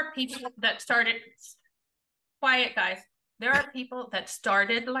 There are people that started, quiet guys. There are people that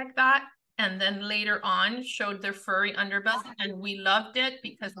started like that and then later on showed their furry underbelly, and we loved it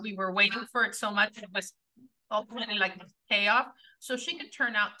because we were waiting for it so much. It was ultimately like payoff. So she could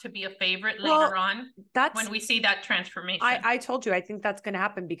turn out to be a favorite later on when we see that transformation. I told you, I think that's going to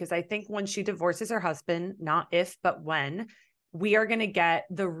happen, because I think when she divorces her husband, not if, but when, we are going to get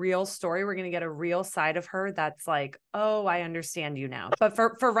the real story. We're going to get a real side of her that's like, oh, I understand you now. But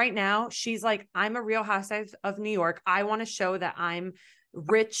for right now, she's like, I'm a real housewife of New York. I want to show that I'm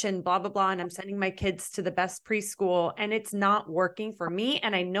rich and blah, blah, blah. And I'm sending my kids to the best preschool, and it's not working for me.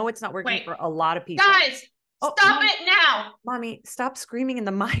 And I know it's not working for a lot of people. Guys, stop it now. Mommy, stop screaming in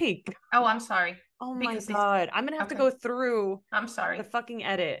the mic. Oh, I'm sorry. Oh my God. I'm going to have to go through I'm sorry. the fucking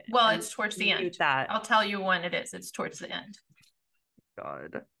edit. Well, it's towards the end. I'll tell you when it is. It's towards the end.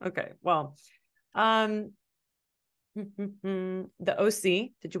 God. Okay. Well, the OC.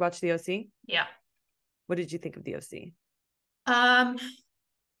 Did you watch the OC? Yeah. What did you think of the OC? I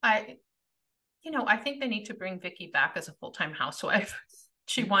think they need to bring Vicky back as a full-time housewife.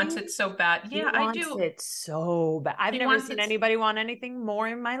 She wants it so bad. Yeah, I do. It so bad. I've never seen anybody want anything more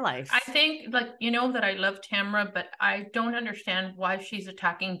in my life. I think, like, that I love Tamra, but I don't understand why she's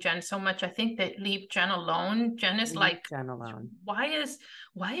attacking Jen so much. I think they leave Jen alone. Jen is like, Jen alone. Why is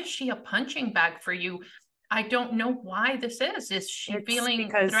she a punching bag for you? I don't know why this is. Is she feeling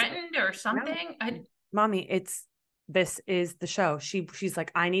threatened or something? No. Mommy, this is the show. She's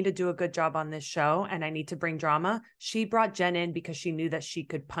like, I need to do a good job on this show, and I need to bring drama. She brought Jen in because she knew that she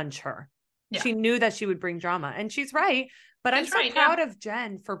could punch her. Yeah. She knew that she would bring drama, and she's right. But I'm so proud of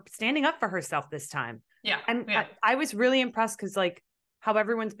Jen for standing up for herself this time. Yeah. I was really impressed, because like how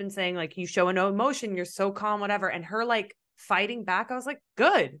everyone's been saying, like, you show no emotion, you're so calm, whatever. And her like fighting back, I was like,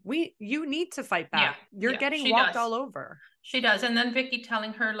 good. You need to fight back. You're getting walked all over. She does. And then Vicky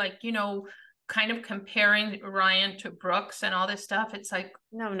telling her, like, kind of comparing Ryan to Brooks and all this stuff. It's like,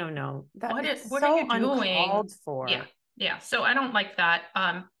 no. What so are you doing? Uncalled for. Yeah. So I don't like that.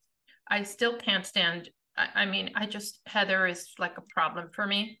 I still can't stand. I mean, Heather is like a problem for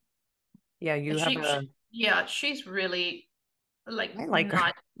me. Yeah, she's really like. I like her.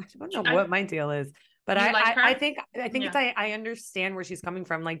 I don't know what my deal is, but I think I understand where she's coming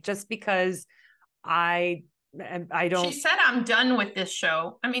from. Like, just because I don't. She said, I'm done with this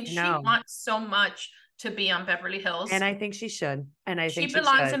show. I mean, she wants so much to be on Beverly Hills. And I think she should. And I think she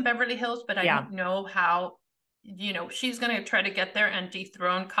belongs in Beverly Hills, but I don't know how, she's going to try to get there and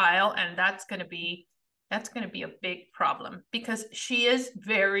dethrone Kyle. And that's going to be a big problem, because she is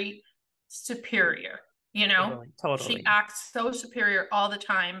very superior, Totally. She acts so superior all the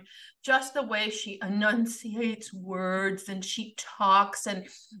time. Just the way she enunciates words and she talks and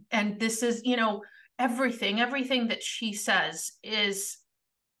this is, everything that she says it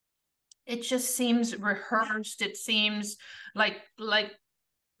just seems rehearsed. It seems like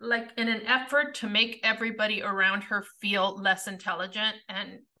in an effort to make everybody around her feel less intelligent.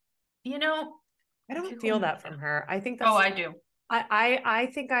 And I don't feel that from her. I think that's I do. I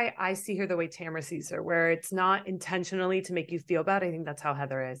think I see her the way Tamra sees her, where it's not intentionally to make you feel bad. I think that's how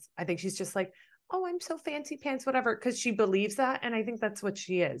Heather is. I think she's just like, oh, I'm so fancy pants, whatever, because she believes that, and I think that's what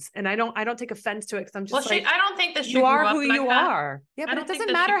she is. And I don't take offense to it, because I'm just I don't think that you are who you are. Yeah, but it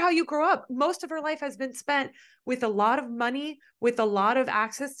doesn't matter how you grow up. Most of her life has been spent with a lot of money, with a lot of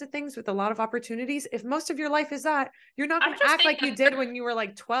access to things, with a lot of opportunities. If most of your life is that, you're not going to act like you did when you were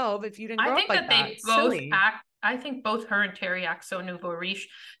like 12 if you didn't grow up like that. I think that they both act. I think both her and Terry act so nouveau riche.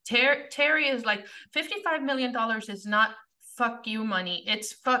 Terry is like, $55 million is not fuck you money.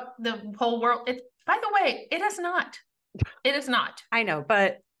 It's fuck the whole world. By the way, it is not. It is not. I know,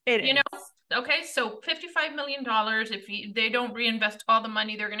 but it is. Okay, so $55 million, if they don't reinvest all the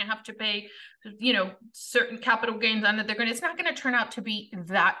money, they're going to have to pay, certain capital gains on it. It's not going to turn out to be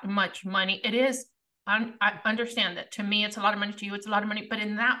that much money. It is I understand that. To me, it's a lot of money. To you, it's a lot of money. But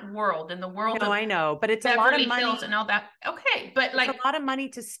in that world, in the world No, of I know, but it's a lot Beverly of money Hills and all that, okay. But it's like a lot of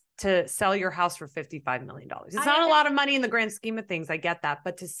money to sell your house for $55 million. It's I not a lot of money in the grand scheme of things. I get that,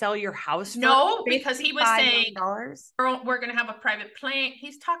 but to sell your house no, for because he was $55 saying million? we're going to have a private plane.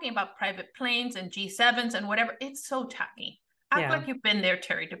 He's talking about private planes and G7s and whatever. It's so tacky. Act like you've been there,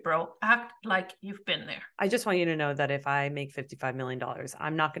 Terry Dubrow. Act like you've been there. I just want you to know that if I make $55 million,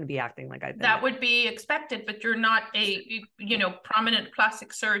 I'm not going to be acting like I've been That there. would be expected, but you're not a, prominent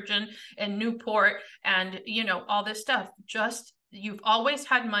plastic surgeon in Newport and, all this stuff. Just, you've always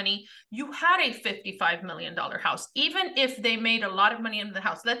had money. You had a $55 million house. Even if they made a lot of money in the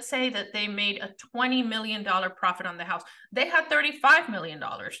house, let's say that they made a $20 million profit on the house. They had $35 million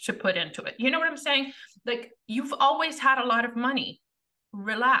to put into it. You know what I'm saying? Like, you've always had a lot of money.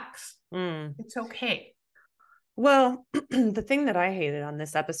 Relax. It's okay. Well, the thing that I hated on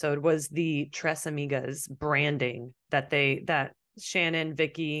this episode was the Tres Amigas branding that Shannon,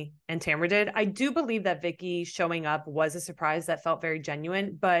 Vicky, and Tamara did. I do believe that Vicky showing up was a surprise that felt very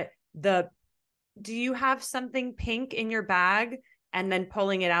genuine, but do you have something pink in your bag? And then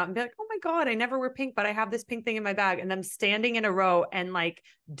pulling it out and be like, oh my God, I never wear pink, but I have this pink thing in my bag. And them standing in a row and like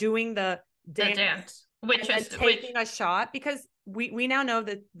doing the dance. Which is taking a shot, because we now know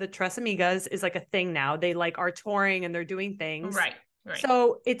that the Tres Amigas is like a thing now. They like are touring and they're doing things. Right.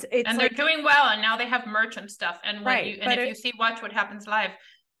 So it's and like, they're doing well, and now they have merch and stuff. And when if you see Watch What Happens Live,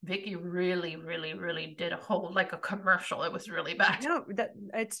 Vicky really, really, really did a whole like a commercial. It was really bad. No,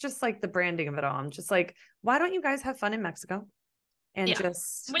 it's just like the branding of it all. I'm just like, why don't you guys have fun in Mexico? And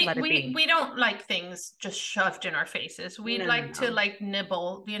just let it be. We don't like things just shoved in our faces. We'd like to like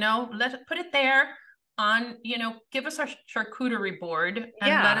nibble, put it there on, give us our charcuterie board and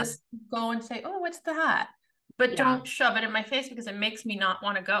let us go and say, oh, what's that? But don't shove it in my face, because it makes me not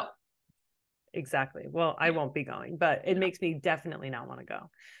want to go. Exactly. Well, I won't be going, but it makes me definitely not want to go.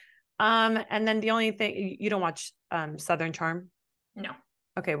 And then the only thing, you don't watch Southern Charm? No.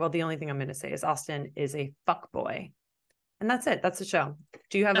 Okay, well, the only thing I'm going to say is Austin is a fuck boy. And that's it. That's the show.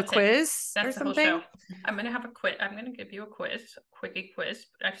 Do you have a quiz or something? The whole show. I'm going to have a quiz. I'm going to give you a quiz, a quickie quiz.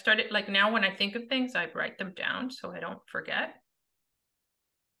 I've started, like, now when I think of things, I write them down so I don't forget.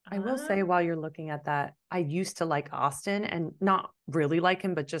 I will say, while you're looking at that, I used to like Austin, and not really like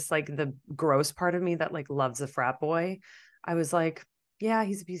him, but just like the gross part of me that like loves a frat boy. I was like, yeah,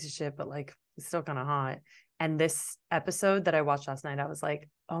 he's a piece of shit, but like he's still kind of hot. And this episode that I watched last night, I was like,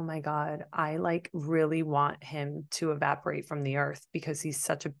 oh my God, I like really want him to evaporate from the earth, because he's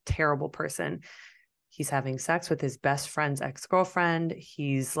such a terrible person. He's having sex with his best friend's ex-girlfriend.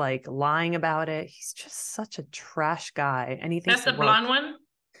 He's like lying about it. He's just such a trash guy. And he thinks that's the blonde one.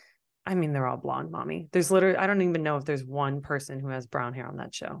 I mean, they're all blonde, mommy. There's literally, I don't even know if there's one person who has brown hair on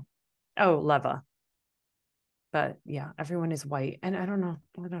that show. Oh, Leva. But yeah, everyone is white. And I don't know.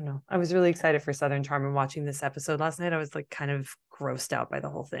 I was really excited for Southern Charm, and watching this episode last night, I was like kind of grossed out by the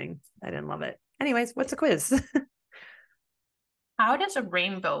whole thing. I didn't love it. Anyways, what's a quiz? How does a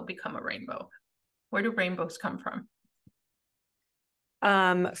rainbow become a rainbow? Where do rainbows come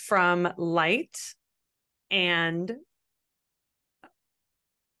from? From light and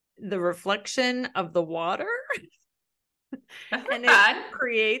the reflection of the water. And it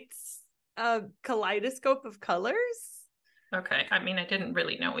creates a kaleidoscope of colors. Okay. I mean, I didn't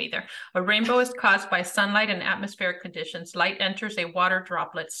really know either. A rainbow is caused by sunlight and atmospheric conditions. Light enters a water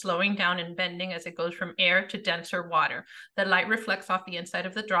droplet, slowing down and bending as it goes from air to denser water. The light reflects off the inside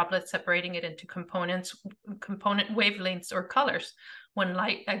of the droplet, separating it into component wavelengths or colors. When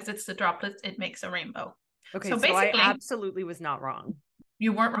light exits the droplets, it makes a rainbow. Okay, so I absolutely was not wrong.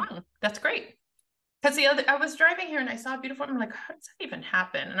 You weren't wrong. That's great. Because I was driving here and I saw a beautiful, I'm like, how does that even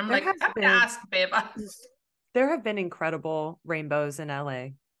happen? And I'm like, I have to ask, babe. There have been incredible rainbows in LA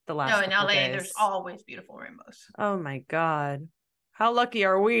the last No, in LA, days. There's always beautiful rainbows. Oh my God. How lucky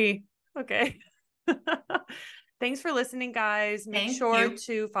are we? Okay. Thanks for listening, guys. Make sure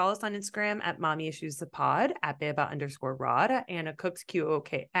to follow us on Instagram at Mommy Issues the Pod, at Beba_Rod, Anna Cooks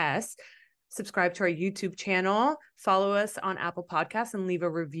QOKS. Subscribe to our YouTube channel, follow us on Apple Podcasts, and leave a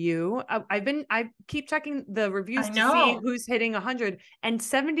review. I keep checking the reviews to see who's hitting 100, and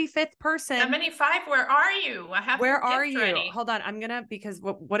 75th person. 75, where are you? Where are you? Ready. Hold on. because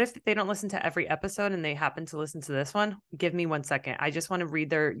what if they don't listen to every episode and they happen to listen to this one? Give me 1 second. I just want to read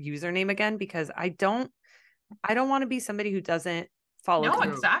their username again, because I don't want to be somebody who doesn't follow. No,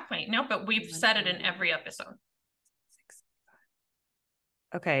 exactly. No, but we've said it in every episode.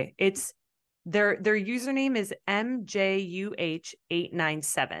 Okay. It's their username is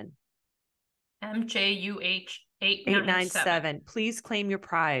MJUH897. MJUH897. Please claim your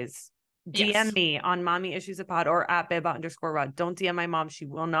prize. DM me on Mommy Issues a Pod or at Beba_Rod. Don't DM my mom. She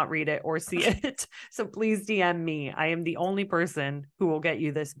will not read it or see it. So please DM me. I am the only person who will get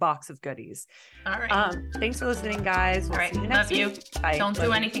you this box of goodies. All right. Thanks for listening, guys. We'll see you next week. Bye. Don't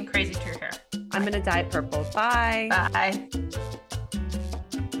do anything crazy to your hair. I'm going to dye it purple. Bye. Bye.